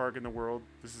greatest skate park in the world.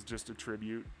 This is just a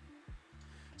tribute.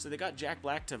 So they got Jack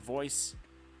Black to voice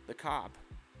the cop,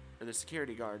 or the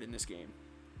security guard in this game.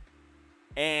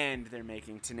 And they're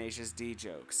making Tenacious D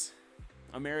jokes.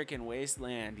 American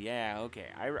Wasteland, yeah, okay.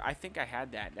 I think I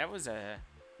had that. That was a...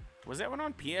 Was that one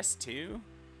on PS2?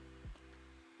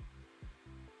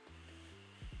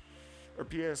 Or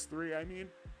PS3, I mean?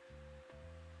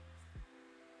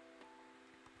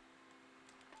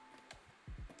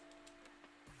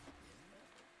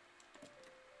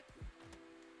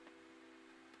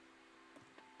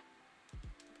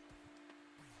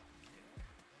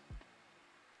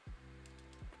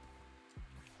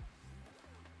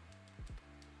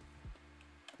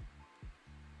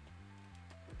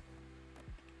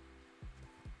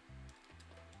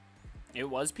 It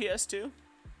was PS2?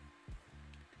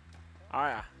 Oh,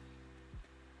 yeah.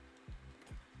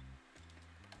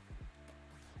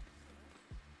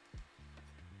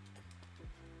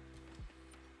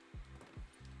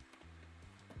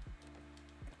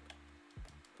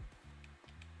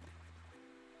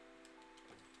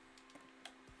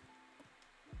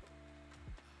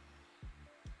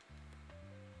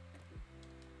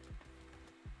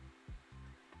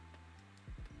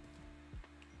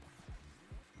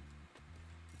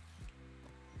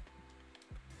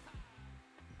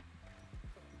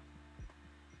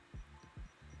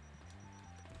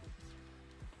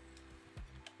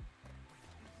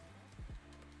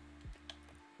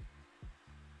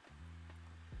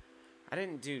 I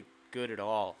didn't do good at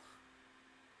all.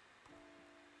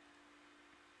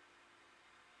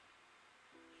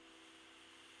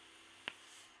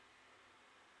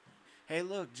 Hey,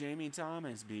 look, Jamie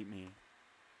Thomas beat me.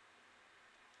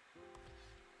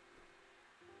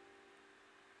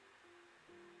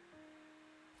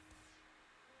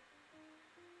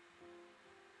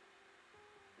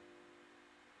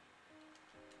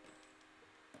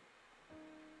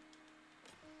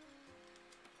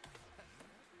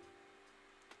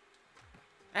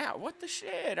 Ah, what the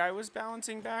shit? I was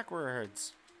balancing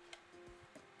backwards.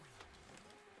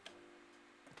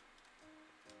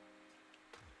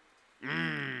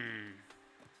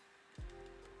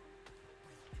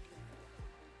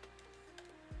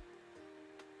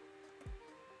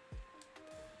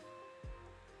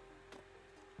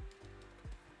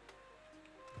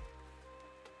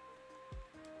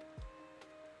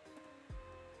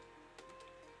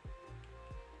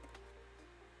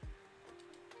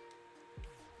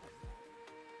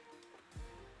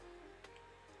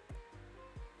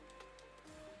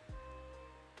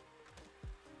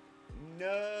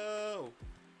 No!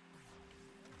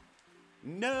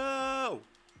 No!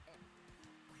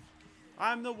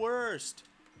 I'm the worst.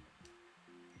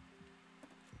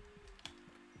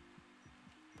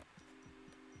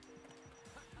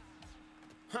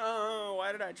 Oh,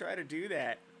 why did I try to do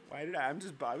that? Why did I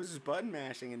was just button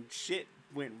mashing and shit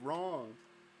went wrong.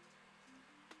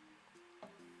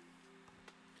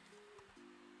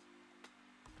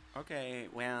 Okay,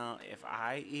 well, if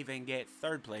I even get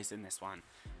third place in this one,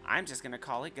 I'm just gonna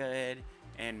call it good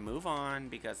and move on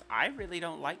because I really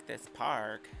don't like this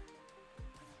park.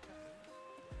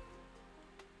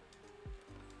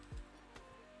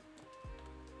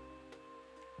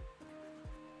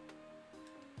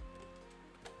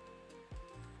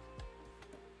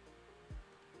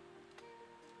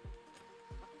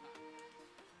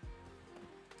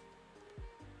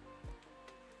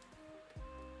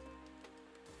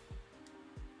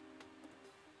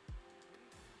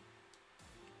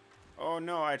 Oh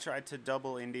no, I tried to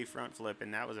double indie front flip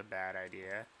and that was a bad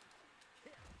idea.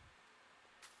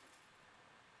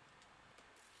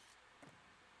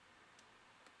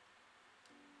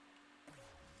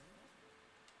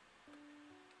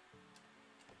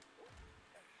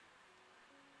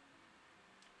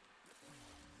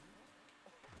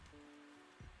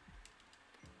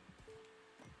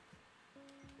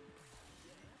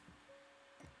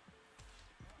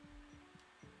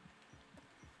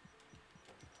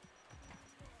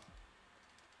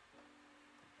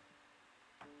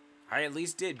 I at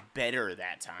least did better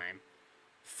that time.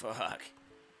 Fuck.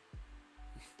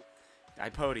 I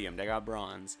podiumed. I got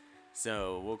bronze.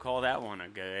 So we'll call that one a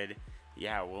good.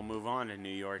 Yeah, we'll move on to New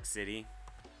York City.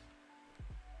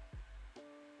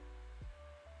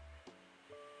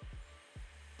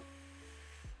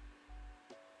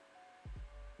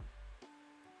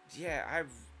 Yeah,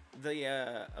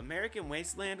 the American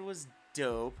Wasteland was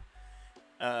dope.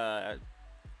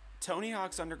 Tony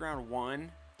Hawk's Underground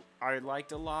 1 I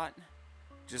liked a lot.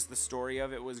 Just the story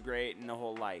of it was great, and the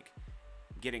whole like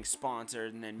getting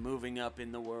sponsored and then moving up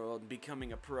in the world,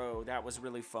 becoming a pro, that was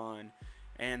really fun.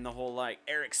 And the whole like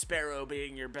Eric Sparrow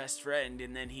being your best friend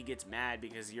and then he gets mad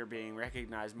because you're being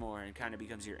recognized more and kind of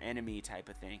becomes your enemy type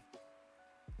of thing.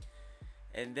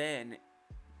 And then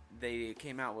they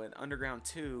came out with Underground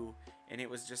 2 and it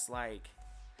was just like,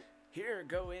 here,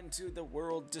 go into the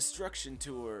World Destruction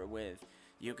Tour with,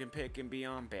 you can pick and be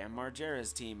on Bam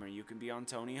Margera's team or you can be on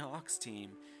Tony Hawk's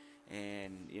team.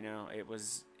 And, you know, it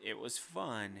was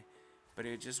fun, but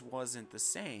it just wasn't the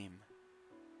same.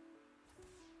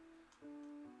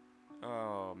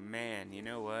 Oh, man, you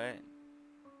know what?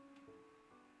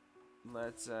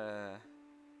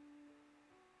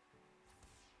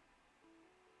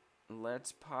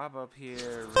 Let's pop up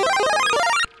here real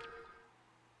quick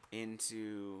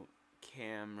into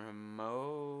camera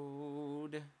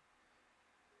mode.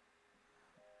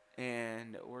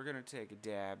 And we're going to take a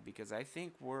dab because I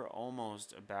think we're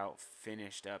almost about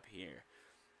finished up here.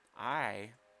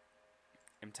 I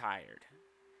am tired.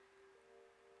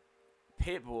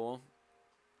 Pitbull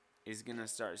is going to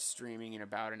start streaming in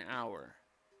about an hour.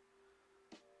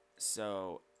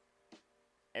 So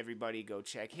everybody go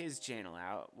check his channel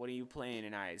out. What are you playing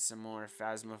tonight? Some more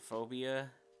Phasmophobia?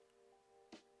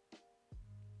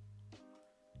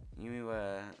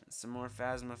 Some more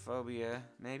Phasmophobia,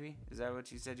 maybe? Is that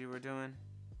what you said you were doing?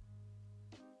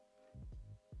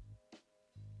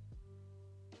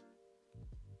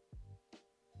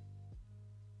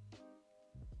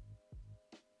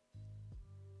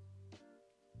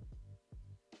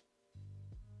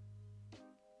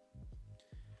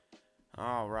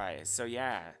 All right, so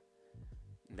yeah,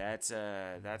 that's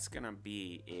gonna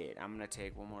be it. I'm gonna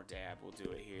take one more dab. We'll do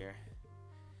it here,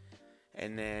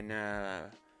 and then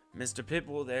Mr.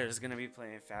 Pitbull there is gonna be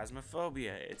playing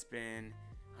Phasmophobia. It's been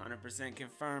 100%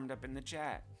 confirmed up in the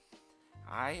chat.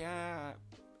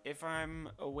 If I'm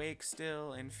awake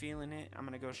still and feeling it, I'm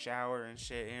gonna go shower and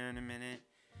shit here in a minute.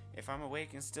 If I'm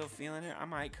awake and still feeling it, I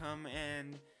might come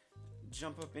and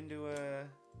jump up into a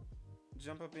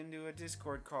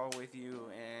Discord call with you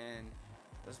and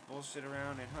let's bullshit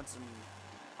around and hunt some.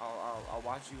 I'll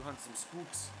watch you hunt some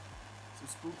spooks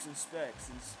and specks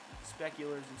and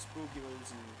speculars and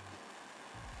spookulars and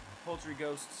poultry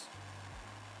ghosts.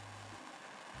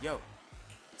 Yo,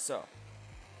 so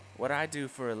what I do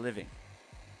for a living,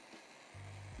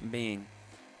 being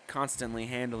constantly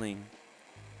handling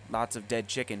lots of dead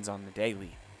chickens on the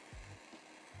daily.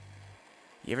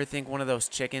 You ever think one of those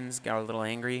chickens got a little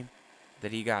angry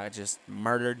that he got just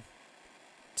murdered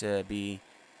to be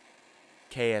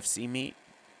KFC meat?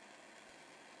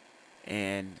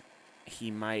 And he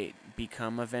might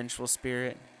become a vengeful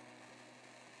spirit,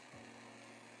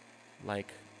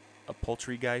 like a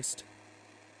poultrygeist.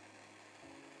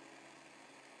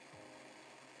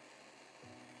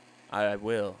 I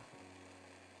will.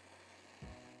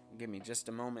 Give me just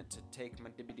a moment to take my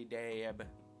dibbity dab.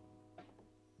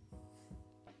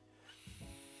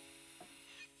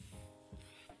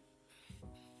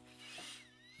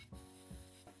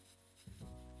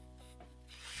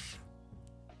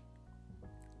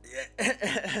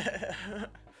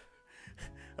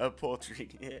 A poultry.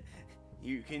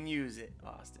 You can use it,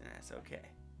 Austin. That's okay.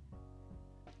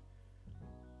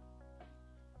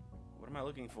 What am I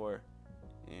looking for?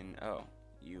 Oh,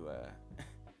 you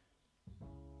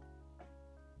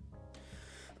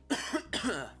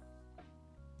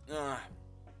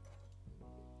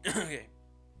okay.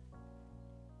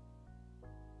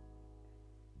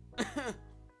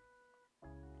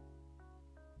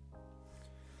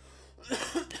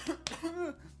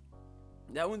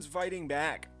 That one's fighting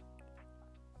back.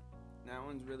 That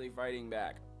one's really fighting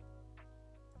back.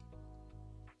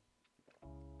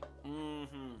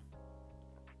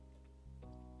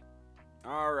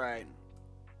 All right.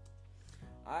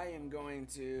 I am going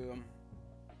to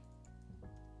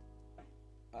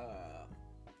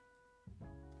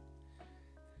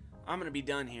I'm going to be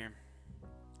done here.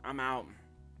 I'm out.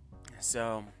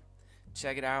 So,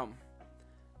 check it out.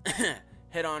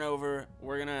 Head on over.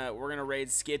 We're gonna raid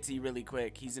Skitsy really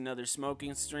quick. He's another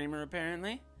smoking streamer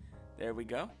apparently. There we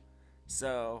go.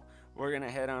 So we're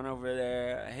gonna head on over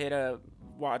there.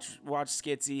 Watch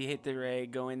Skitsy. Hit the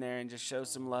raid. Go in there and just show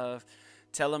some love.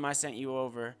 Tell him I sent you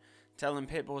over. Tell him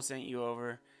Pitbull sent you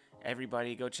over.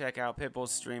 Everybody go check out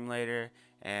Pitbull's stream later,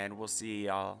 and we'll see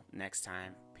y'all next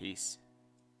time. Peace.